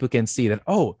 where people can see that,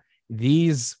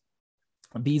 these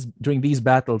during these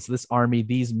battles, this army,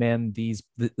 these men,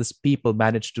 this people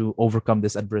managed to overcome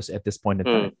this adversity at this point in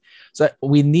time. So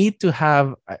we need to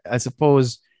have, I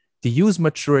suppose, to use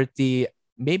maturity,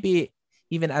 maybe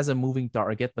even as a moving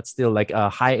target, but still like a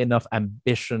high enough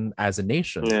ambition as a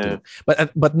nation.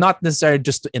 But not necessarily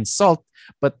just to insult,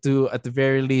 but to, at the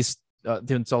very least,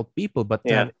 to insult people, but to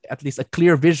Yeah. have at least a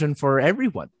clear vision for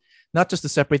everyone, not just to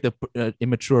separate the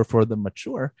immature for the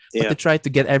mature, but to try to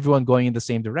get everyone going in the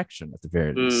same direction at the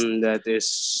very least. That is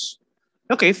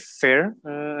okay. Fair.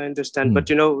 I understand. But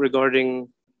regarding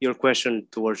your question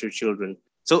towards your children,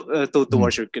 so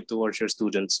towards your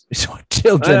students,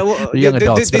 children, young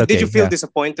adults. Did you feel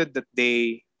disappointed that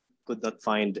they could not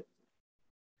find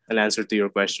an answer to your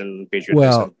question, patriotism?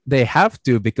 Well, they have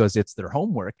to, because it's their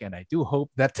homework, and I do hope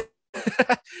that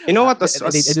you know what,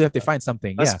 they do have to find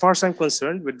something. As far as I'm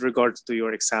concerned, with regards to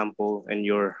your example and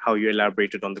how you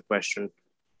elaborated on the question,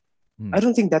 I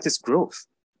don't think that is growth.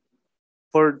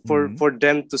 For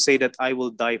them to say that I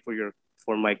will die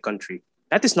for my country,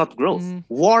 that is not growth.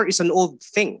 War is an old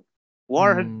thing.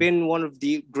 War had been one of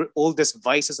the oldest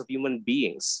vices of human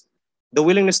beings. The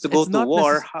willingness to go to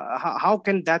war, how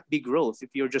can that be growth if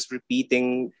you're just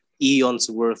repeating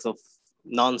eons worth of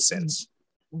nonsense?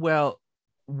 Well,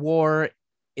 war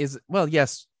is,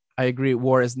 yes, I agree.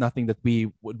 War is nothing that we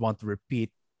would want to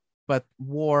repeat, but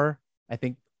war, I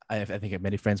think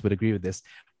many friends would agree with this,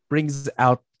 brings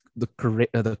out the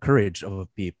courage of a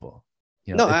people.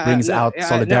 It brings out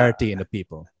solidarity in the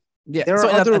people. Yeah, so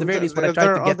at the very least, what I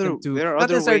tried to get them to, not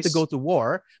necessarily to go to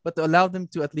war, but to allow them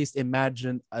to at least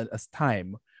imagine a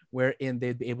time wherein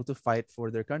they'd be able to fight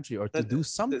for their country, or to do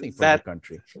something for their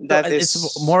country.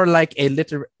 It's more like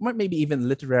maybe even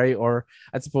literary, or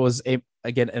I suppose an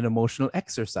emotional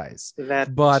exercise.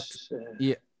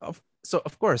 So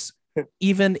of course,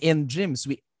 even in gyms,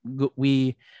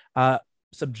 we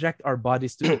subject our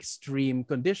bodies to extreme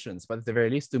conditions, but at the very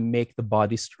least to make the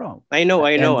body strong. I know.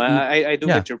 I do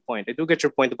get your point. I do get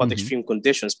your point about extreme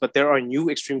conditions, but there are new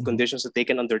extreme conditions that they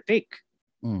can undertake.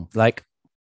 Like,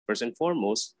 first and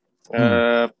foremost,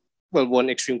 one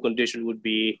extreme condition would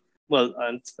be,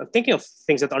 I'm thinking of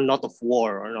things that are not of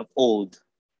war or not old.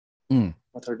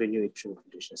 What are the new extreme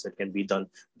conditions that can be done?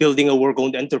 Building a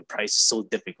work-owned enterprise is so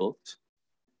difficult.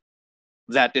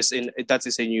 That is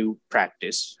a new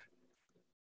practice.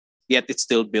 Yet it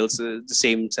still builds the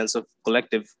same sense of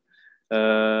collective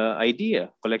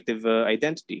collective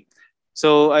identity.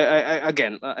 So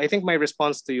I think my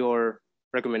response to your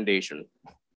recommendation,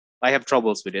 I have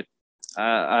troubles with it.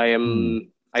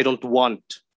 I don't want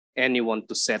anyone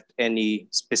to set any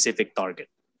specific target.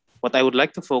 What I would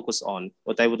like to focus on,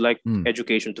 what I would like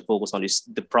education to focus on, is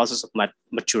the process of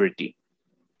maturity,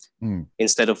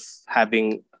 instead of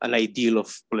having an ideal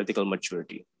of political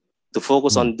maturity. To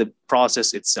focus on the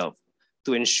process itself,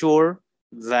 to ensure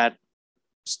that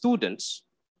students,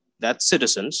 that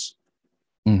citizens,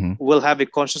 will have a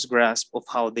conscious grasp of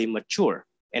how they mature.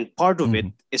 And part of it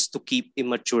is to keep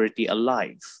immaturity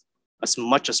alive as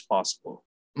much as possible.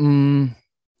 And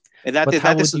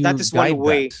that is one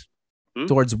way.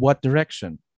 Towards what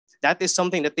direction? That is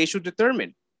something that they should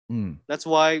determine. That's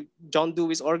why John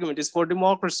Dewey's argument is for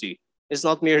democracy. It's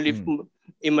not merely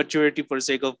immaturity for the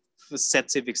sake of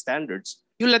set civic standards.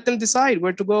 You let them decide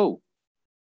where to go.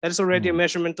 That is already a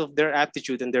measurement of their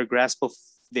aptitude and their grasp of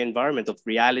the environment, of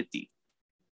reality.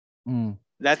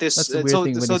 That is so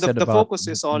the focus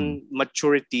is on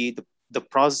maturity, the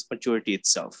process of maturity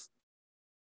itself.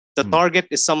 The target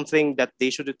is something that they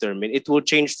should determine. It will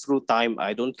change through time.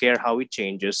 I don't care how it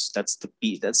changes. That's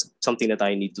something that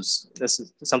that's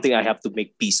something I have to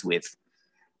make peace with.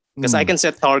 Because I can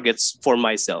set targets for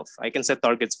myself. I can set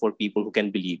targets for people who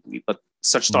can believe me, but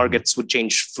such targets would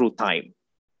change through time.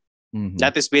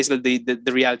 That is basically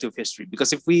the reality of history.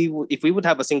 Because if we would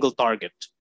have a single target,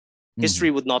 history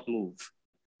would not move.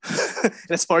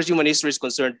 As far as human history is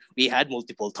concerned, we had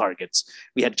multiple targets.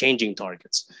 We had changing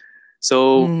targets.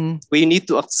 So we need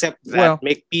to accept that,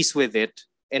 make peace with it,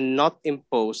 and not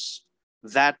impose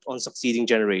that on succeeding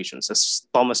generations. As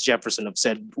Thomas Jefferson have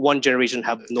said, one generation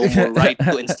have no more right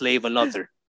to enslave another.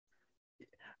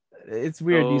 It's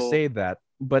weird you say that,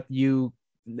 but you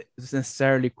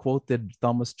necessarily quoted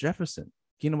Thomas Jefferson.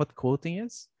 Do you know what quoting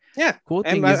is? Yeah,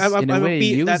 quoting is in a way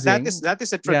using... that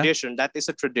is a tradition. That is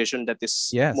a tradition that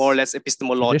is more or less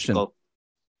epistemological.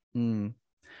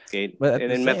 Okay,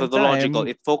 and in methodological,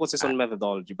 it focuses on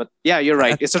methodology. But yeah, you're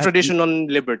right. It's a tradition on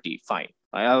liberty. Fine,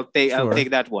 I'll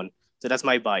take that one. So that's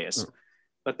my bias.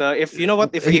 But if you know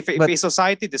what, if a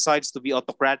society decides to be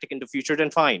autocratic in the future,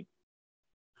 then fine.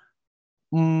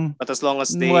 But as long as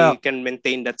they can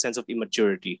maintain that sense of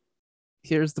immaturity.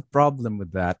 Here's the problem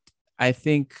with that. I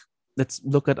think, let's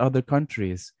look at other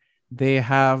countries. They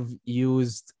have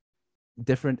used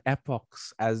different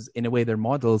epochs as, in a way, their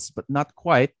models, but not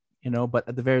quite, but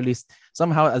at the very least,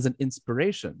 somehow as an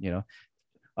inspiration,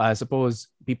 I suppose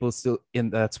people still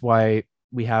that's why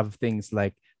we have things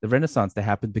like the Renaissance, they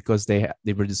happened because they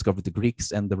were discovered the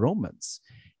Greeks and the Romans.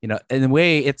 In a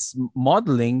way, it's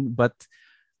modeling, but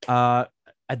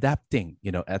adapting.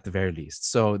 At the very least.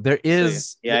 So there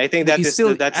is. So, I think that's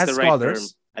the right term.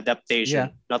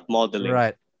 Adaptation, not modeling.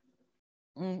 Right.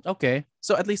 Okay.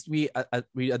 So at least we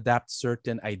adapt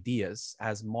certain ideas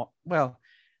as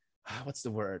what's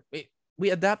the word? We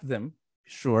adapt them,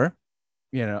 sure.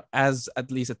 As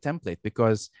at least a template,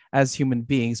 because as human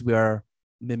beings, we are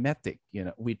mimetic.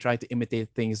 We try to imitate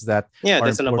things that are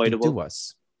that's important unavoidable to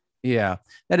us. Yeah,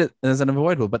 that is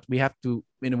unavoidable, but we have to,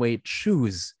 in a way,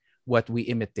 choose what we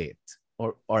imitate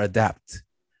or adapt.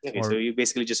 Okay, so you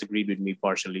basically just agreed with me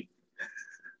partially.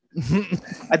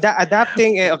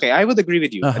 Adapting, okay, I would agree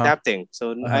with you. Adapting.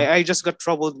 So I just got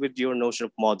troubled with your notion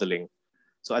of modeling.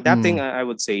 So adapting, I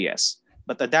would say yes,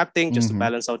 but adapting, just to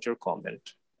balance out your comment.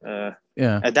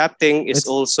 Adapting is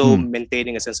also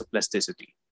maintaining a sense of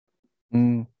plasticity.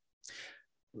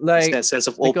 Like that sense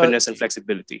of openness and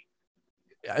flexibility.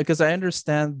 Because I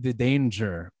understand the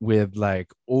danger with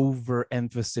like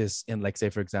overemphasis in, like, say,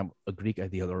 for example, a Greek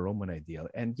ideal or Roman ideal.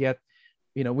 And yet,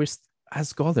 we're as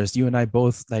scholars, you and I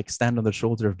both like stand on the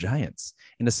shoulder of giants.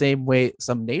 In the same way,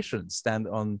 some nations stand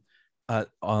on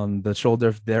the shoulder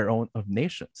of of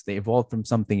nations. They evolved from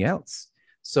something else.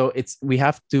 So we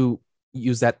have to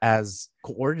use that as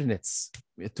coordinates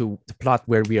to plot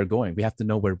where we are going. We have to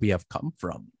know where we have come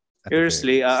from.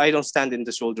 Seriously, I don't stand in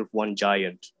the shoulder of one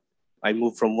giant. I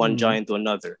move from one giant to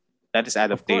another. That is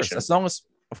adaptation. Of course, as long as,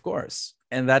 of course,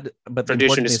 and that. But the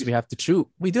important is we have to choose.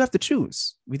 We do have to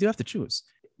choose.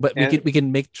 But we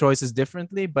can make choices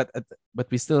differently. But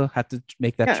we still have to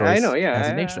make that choice. I know. Yeah, as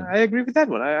a nation. I agree with that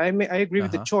one. I agree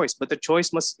with the choice, but the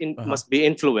choice must be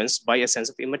influenced by a sense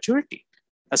of immaturity,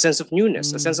 a sense of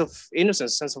newness, a sense of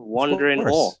innocence, a sense of wonder and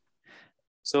awe.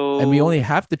 So, and we only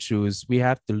have to choose. We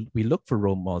look for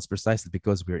role models precisely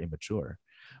because we're immature.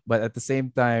 But at the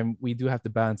same time, we do have to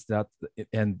balance that.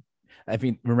 And I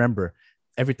mean, remember,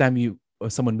 every time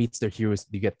someone meets their heroes,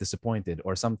 you get disappointed.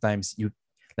 Or sometimes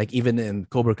like even in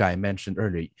Cobra Kai, I mentioned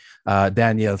earlier,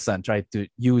 Daniel-san tried to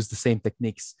use the same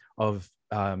techniques of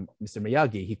Mr.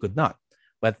 Miyagi. He could not.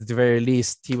 But at the very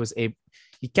least,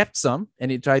 he kept some and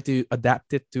he tried to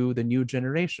adapt it to the new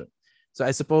generation. So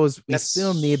I suppose we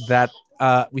still need that.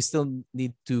 We still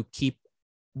need to keep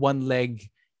one leg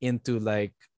into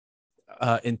like,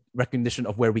 in recognition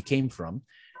of where we came from,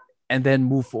 and then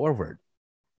move forward.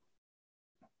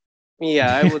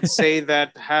 Yeah, I would say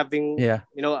that having,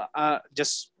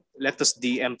 just let us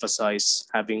de-emphasize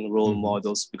having role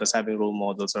models, because having role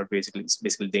models are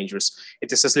basically dangerous.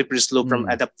 It is a slippery slope from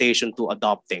adaptation to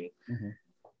adopting.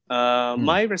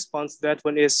 My response to that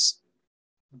one is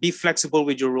be flexible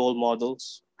with your role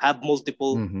models. Have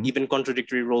multiple, even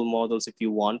contradictory role models if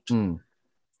you want.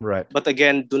 Right. But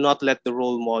again, do not let the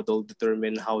role model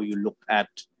determine how you look at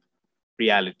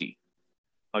reality,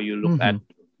 how you look at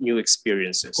new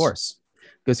experiences. Of course,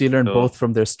 because you learn both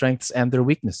from their strengths and their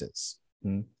weaknesses.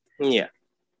 Yeah.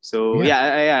 So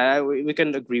we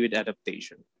can agree with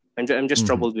adaptation. I'm just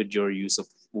troubled with your use of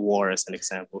war as an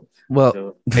example. Well,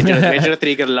 so, medyo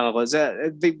trigger lang ako.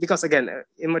 Because again,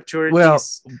 immaturity. Well,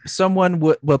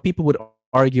 people would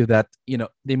argue that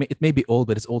it may be old,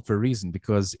 but it's old for a reason,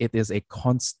 because it is a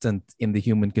constant in the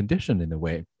human condition. In a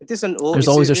way, it is an old. There's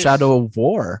always a shadow of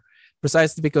war,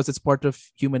 precisely because it's part of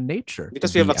human nature.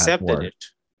 Because we have accepted it.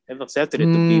 We have accepted it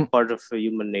to be part of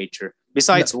human nature.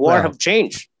 Besides, war have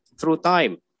changed through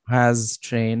time. Has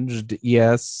changed,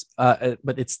 yes,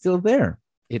 but it's still there.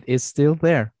 It is still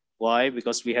there. Why?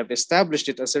 Because we have established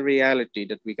it as a reality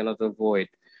that we cannot avoid.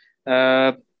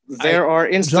 There are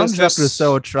instances. Jean-Jacques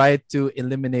Rousseau tried to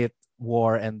eliminate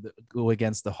war and go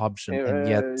against the Hobbesian, and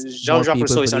yet Jean-Jacques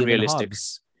Rousseau is unrealistic.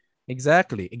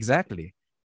 Exactly.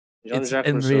 It's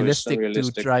unrealistic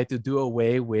to try to do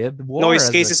away with war. No, his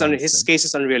case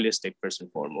is unrealistic first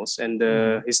and foremost,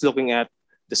 and he's looking at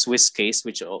the Swiss case,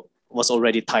 which was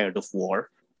already tired of war.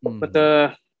 But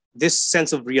this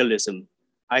sense of realism,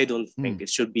 I don't think it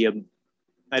should be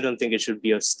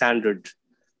a standard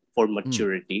for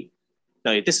maturity.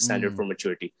 No, it is a standard for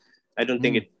maturity. I don't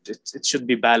think it should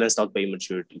be balanced out by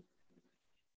maturity.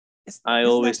 It's a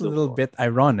little bit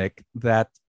ironic that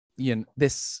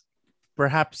this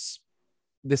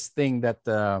thing that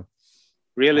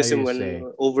realism,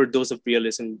 when overdose of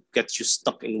realism gets you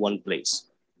stuck in one place.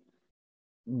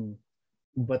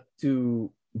 But to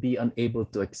be unable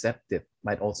to accept it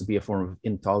might also be a form of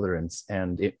intolerance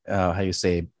and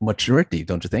maturity,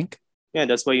 don't you think? Yeah,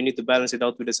 that's why you need to balance it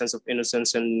out with a sense of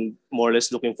innocence and more or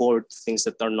less looking forward to things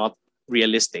that are not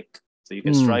realistic, so you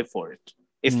can strive for it.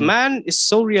 If man is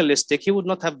so realistic, he would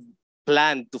not have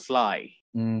planned to fly.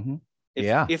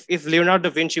 If Leonardo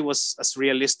da Vinci was as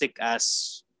realistic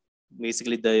as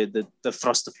basically the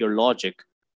thrust of your logic,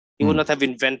 he would not have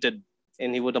invented,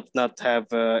 and he would not have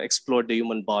explored the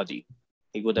human body.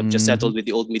 He would have just settled with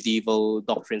the old medieval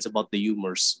doctrines about the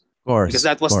humors, because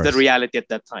that was the reality at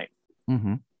that time.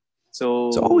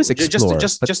 So always explore,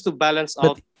 just to balance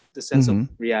out the sense of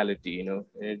reality,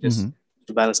 just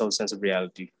to balance out the sense of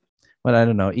reality. But I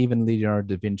don't know. Even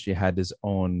Leonardo da Vinci had his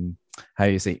own, how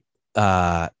you say,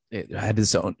 it had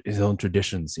his own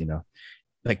traditions.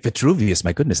 Like Vitruvius.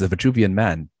 My goodness, the Vitruvian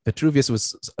man. Vitruvius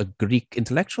was a Greek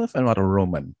intellectual, if I'm not a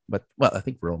Roman, but I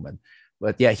think Roman.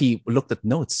 But yeah, he looked at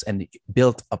notes and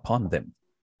built upon them.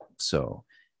 So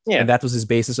and that was his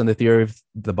basis on the theory of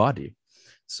the body.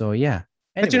 So yeah.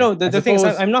 Anyway, but the thing is,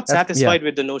 I'm not satisfied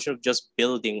with the notion of just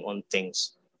building on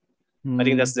things. I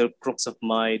think that's the crux of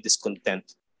my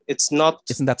discontent. It's not.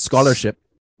 Isn't that scholarship?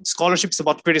 Scholarship is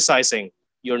about criticizing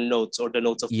your notes or the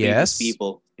notes of previous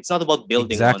people. It's not about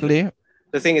building on it.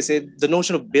 The thing is, the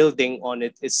notion of building on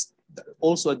it is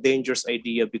also a dangerous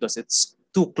idea because it's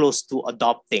too close to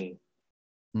adopting.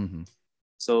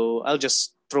 So I'll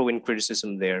just throw in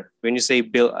criticism there.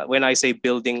 When I say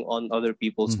building on other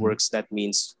people's works, that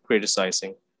means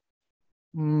criticizing.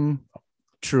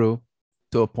 True,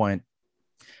 to a point.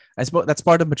 I suppose that's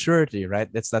part of maturity, right?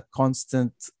 That's that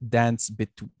constant dance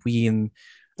between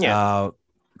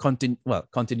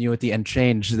continuity and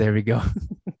change. There we go.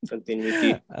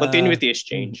 Continuity is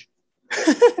change.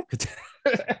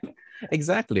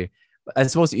 Exactly. I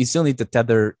suppose you still need to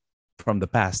tether from the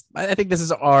past. I think this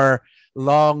is our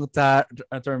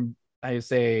long-term, I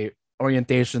say,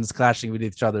 orientations clashing with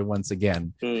each other once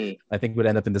again. I think we'd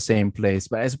end up in the same place.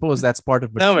 But I suppose that's part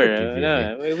of maturity.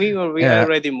 No, we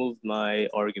already moved my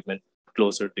argument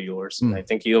closer to yours. I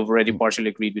think you have already partially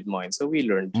agreed with mine. So we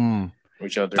learned from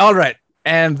each other. All right.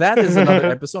 And that is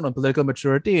another episode on political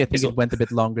maturity. I think it went a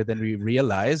bit longer than we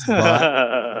realized,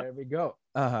 but there we go.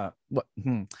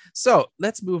 So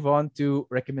let's move on to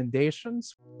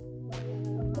recommendations.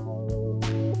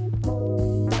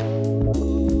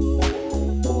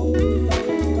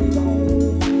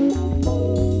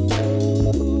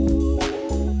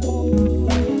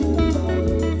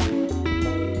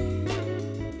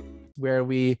 Where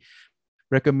we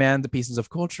recommend the pieces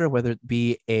of culture, whether it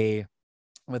be a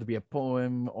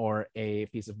poem or a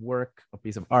piece of work, a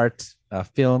piece of art, a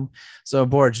film. So,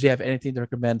 Borj, do you have anything to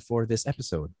recommend for this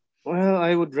episode? Well,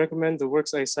 I would recommend the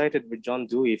works I cited with John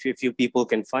Dewey. If you people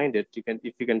can find it,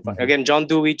 again, John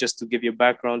Dewey. Just to give you a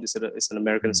background, is an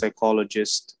American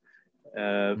psychologist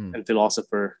and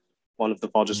philosopher, one of the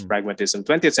fathers of pragmatism,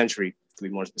 20th century to be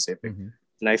more specific.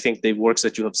 And I think the works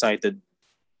that you have cited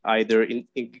either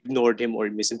ignored him or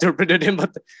misinterpreted him.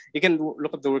 But you can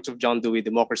look at the works of John Dewey,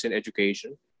 Democracy in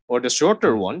Education, or the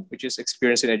shorter one, which is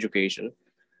Experience in Education.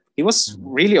 He was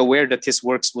really aware that his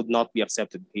works would not be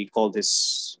accepted. He called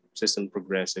his system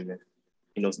progressive, and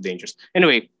he knows the dangers.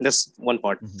 Anyway, that's one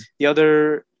part. The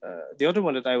other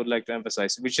one that I would like to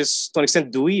emphasize, which is to an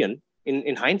extent Deweyan,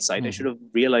 in hindsight, I should have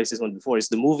realized this one before, is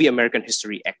the movie American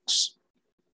History X.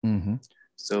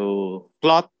 So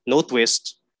plot, no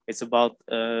twist. It's about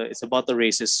the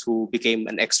racist who became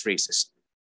an ex-racist.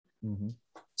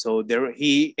 So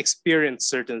he experienced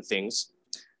certain things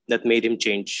that made him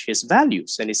change his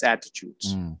values and his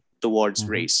attitudes towards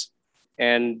race,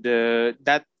 and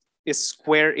that is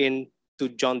square in to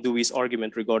John Dewey's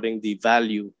argument regarding the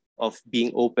value of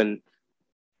being open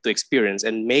to experience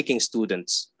and making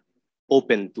students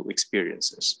open to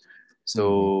experiences.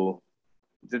 So.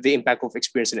 The impact of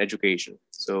experience in education.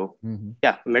 So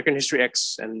yeah, American History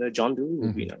X and John Dewey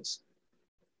would be nice.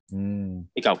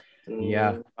 Ikaw,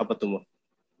 how about mo?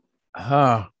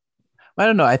 I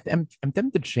don't know. I'm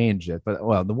tempted to change it, but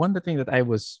the one thing that I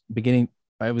was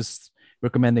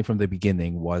recommending from the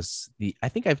beginning was I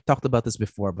think I've talked about this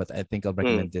before, but I think I'll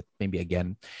recommend it maybe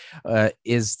again.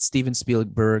 Is Steven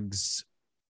Spielberg's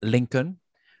Lincoln,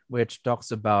 which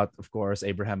talks about, of course,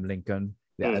 Abraham Lincoln,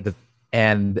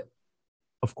 and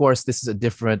of course, this is a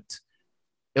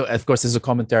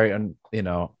commentary on,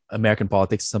 American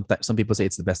politics. Some people say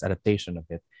it's the best adaptation of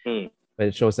it, but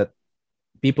it shows that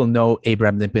people know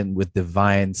Abraham Lincoln with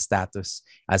divine status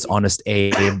as Honest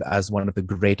Abe, as one of the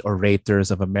great orators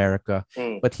of America.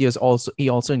 But he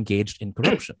also engaged in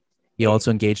corruption. He also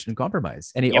engaged in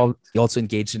compromise, and he also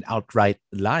engaged in outright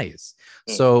lies.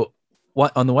 So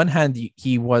on the one hand,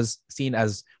 he was seen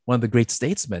as one of the great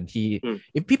statesmen.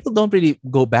 If people don't really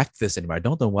go back to this anymore, I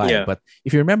don't know why, but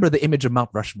if you remember the image of Mount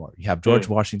Rushmore, you have George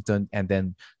Washington and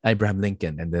then Abraham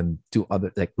Lincoln and then two other,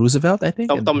 like Roosevelt, I think.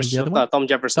 Thomas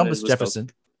Jefferson.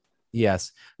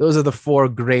 Yes, those are the four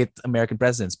great American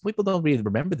presidents. People don't really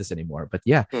remember this anymore, but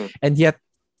yeah. And yet,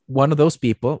 one of those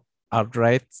people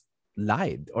outright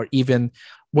lied, or even,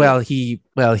 he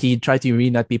tried to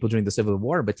reunite people during the Civil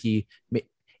War, but he,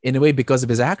 in a way, because of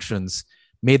his actions,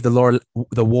 made the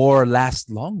war last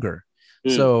longer.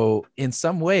 So in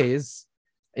some ways,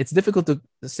 it's difficult to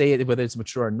say whether it's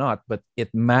mature or not, but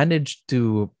it managed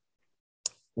to,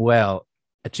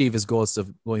 achieve his goals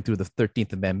of going through the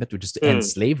 13th Amendment, which is to end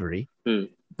slavery.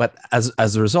 But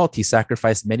as a result, he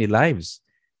sacrificed many lives.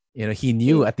 He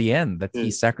knew at the end that he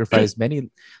sacrificed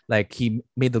many, like he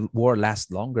made the war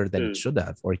last longer than it should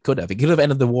have, or it could have. He could have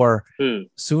ended the war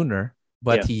sooner,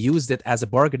 but he used it as a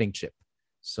bargaining chip.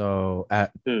 So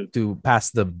to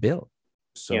pass the bill.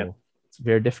 So it's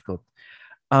very difficult.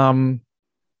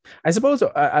 I suppose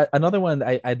another one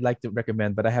I'd like to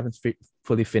recommend, but I haven't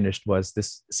fully finished, was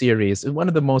this series. One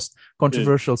of the most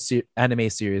controversial anime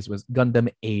series was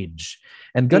Gundam Age,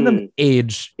 and Gundam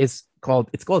Age is called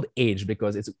Age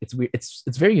because it's weird.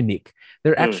 It's very unique.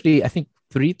 There are actually, I think,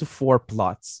 3 to 4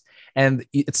 plots, and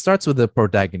it starts with the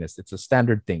protagonist. It's a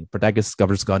standard thing. Protagonist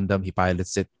discovers Gundam, he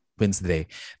pilots it, wins the day.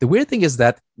 The weird thing is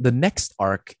that the next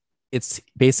arc, it's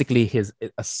basically his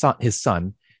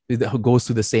son who goes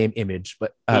through the same image,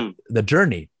 but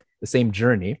the same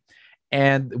journey.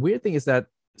 And the weird thing is that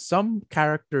some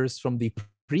characters from the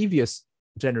previous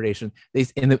generation,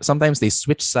 sometimes they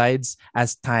switch sides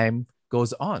as time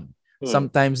goes on.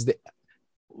 Sometimes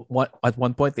at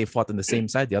one point they fought on the same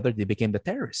side, the other they became the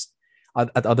terrorist.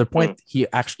 At other point, he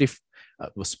actually,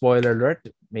 spoiler alert,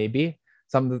 maybe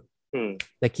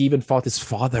like he even fought his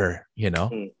father,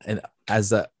 and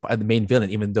as the main villain,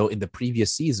 even though in the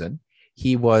previous season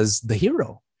he was the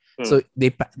hero. So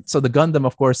the Gundam,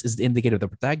 of course, is the indicator of the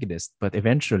protagonist, but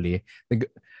eventually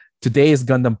today's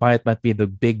Gundam pilot might be the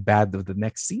big bad of the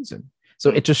next season. So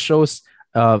it just shows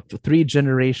 3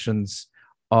 generations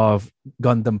of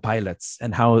Gundam pilots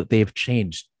and how they've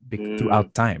changed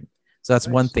throughout time. So that's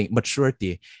one thing,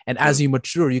 maturity. And as you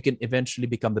mature, you can eventually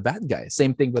become the bad guy.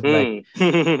 Same thing with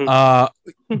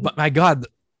but my God,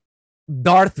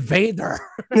 Darth Vader.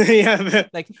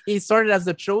 Like he started as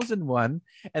the chosen one,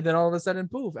 and then all of a sudden,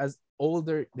 poof, the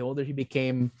older he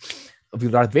became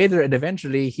of Darth Vader, and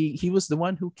eventually he was the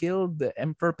one who killed the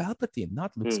Emperor Palpatine,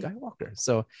 not Luke Skywalker.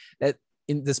 So that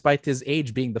despite his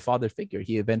age being the father figure,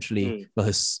 he eventually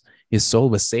his soul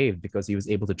was saved because he was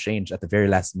able to change at the very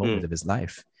last moment of his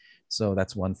life. So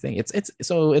that's one thing. It's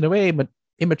so in a way, but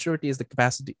immaturity is the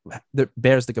capacity that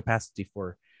bears the capacity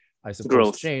for, I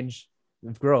suppose,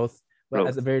 growth. But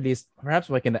at the very least, perhaps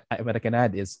what I can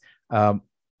add is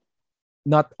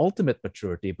not ultimate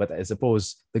maturity, but I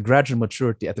suppose the gradual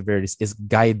maturity at the very least is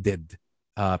guided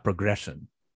progression.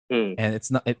 And it's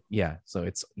not, so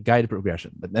it's guided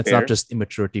progression, but that's not just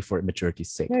immaturity for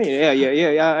immaturity's sake.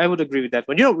 Yeah. I would agree with that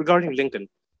one. Regarding Lincoln,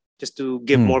 just to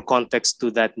give more context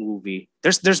to that movie,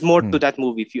 there's more to that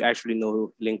movie if you actually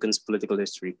know Lincoln's political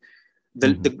history.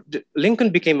 The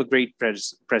Lincoln became a great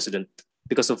president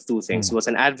because of 2 things. He was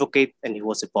an advocate and he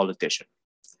was a politician.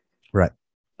 Right.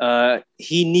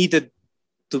 He needed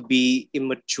to be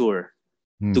immature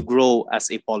to grow as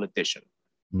a politician.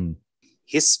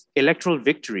 His electoral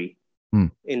victory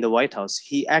in the White House,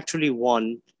 he actually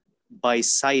won by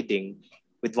siding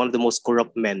with one of the most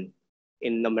corrupt men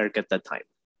in America at that time.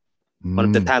 One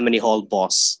of the Tammany Hall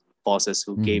bosses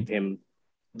who gave him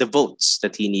the votes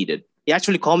that he needed. He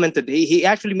actually commented, he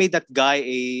actually made that guy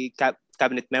a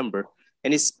cabinet member.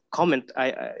 And his comment,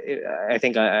 I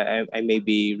think I may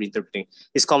be reinterpreting.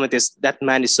 His comment is, that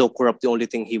man is so corrupt. The only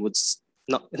thing he would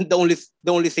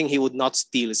not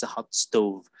steal is a hot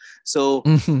stove. So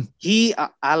he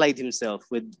allied himself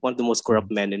with one of the most corrupt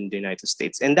men in the United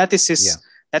States, and that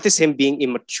is him being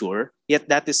immature. Yet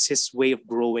that is his way of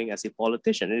growing as a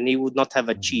politician, and he would not have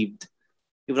achieved.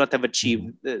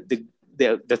 the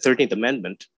 13th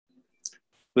Amendment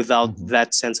without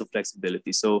that sense of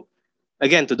flexibility. So.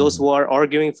 Again, to those who are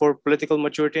arguing for political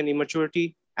maturity and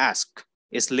immaturity, ask,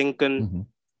 is Lincoln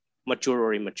mature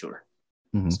or immature?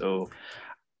 So,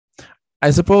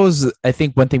 I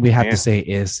think one thing we have to say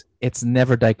is it's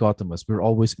never dichotomous. We're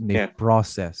always in a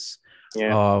process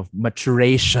of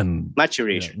maturation.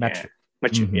 Maturation.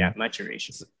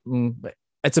 But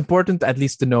it's important at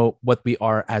least to know what we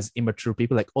are as immature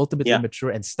people, like ultimately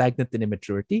immature and stagnant in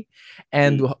immaturity,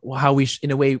 and how in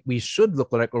a way we should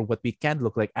look like, or what we can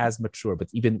look like as mature, but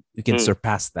even we can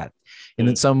surpass that. And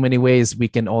in so many ways, we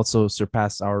can also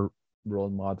surpass our role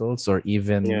models or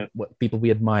even what people we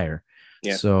admire.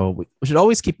 So we should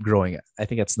always keep growing. I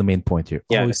think that's the main point here.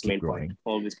 Always keep growing.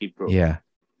 Always keep growing. Yeah.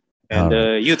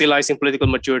 And utilizing political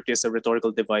maturity as a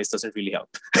rhetorical device doesn't really help.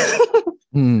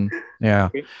 Yeah.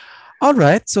 Okay. All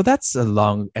right. So that's a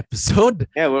long episode.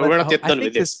 Yeah, we're not yet I done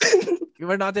think with this.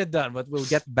 we're not yet done, but we'll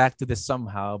get back to this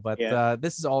somehow. But Yeah.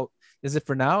 this is all. This is it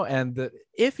for now. And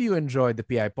if you enjoyed the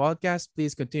PI podcast,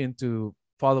 please continue to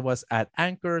follow us at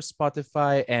Anchor,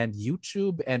 Spotify, and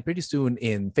YouTube, and pretty soon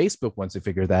in Facebook once we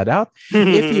figure that out.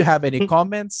 If you have any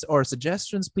comments or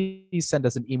suggestions, please send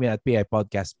us an email at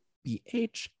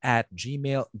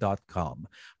pipodcastph@gmail.com.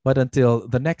 But until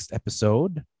the next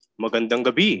episode, Magandang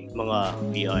gabi, mga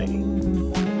PI.